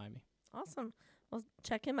place to find me. Awesome. Well,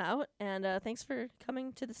 check him out, and thanks for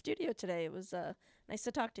coming to the studio today. It was nice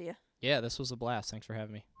to talk to you. Yeah, this was a blast. Thanks for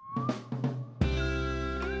having me.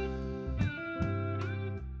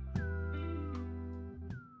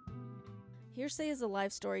 Hearsay is a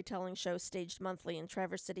live storytelling show staged monthly in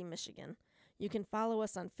Traverse City, Michigan. You can follow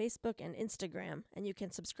us on Facebook and Instagram, and you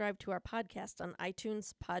can subscribe to our podcast on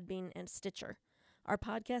iTunes, Podbean, and Stitcher. Our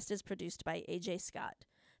podcast is produced by AJ Scott.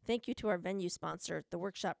 Thank you to our venue sponsor, the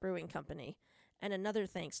Workshop Brewing Company, and another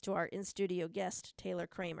thanks to our in-studio guest, Taylor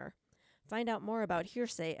Kramer. Find out more about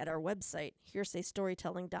Hearsay at our website,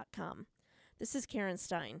 hearsaystorytelling.com. This is Karen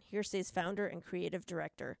Stein, Hearsay's founder and creative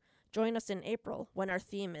director. Join us in April when our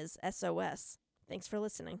theme is SOS. Thanks for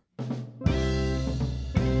listening.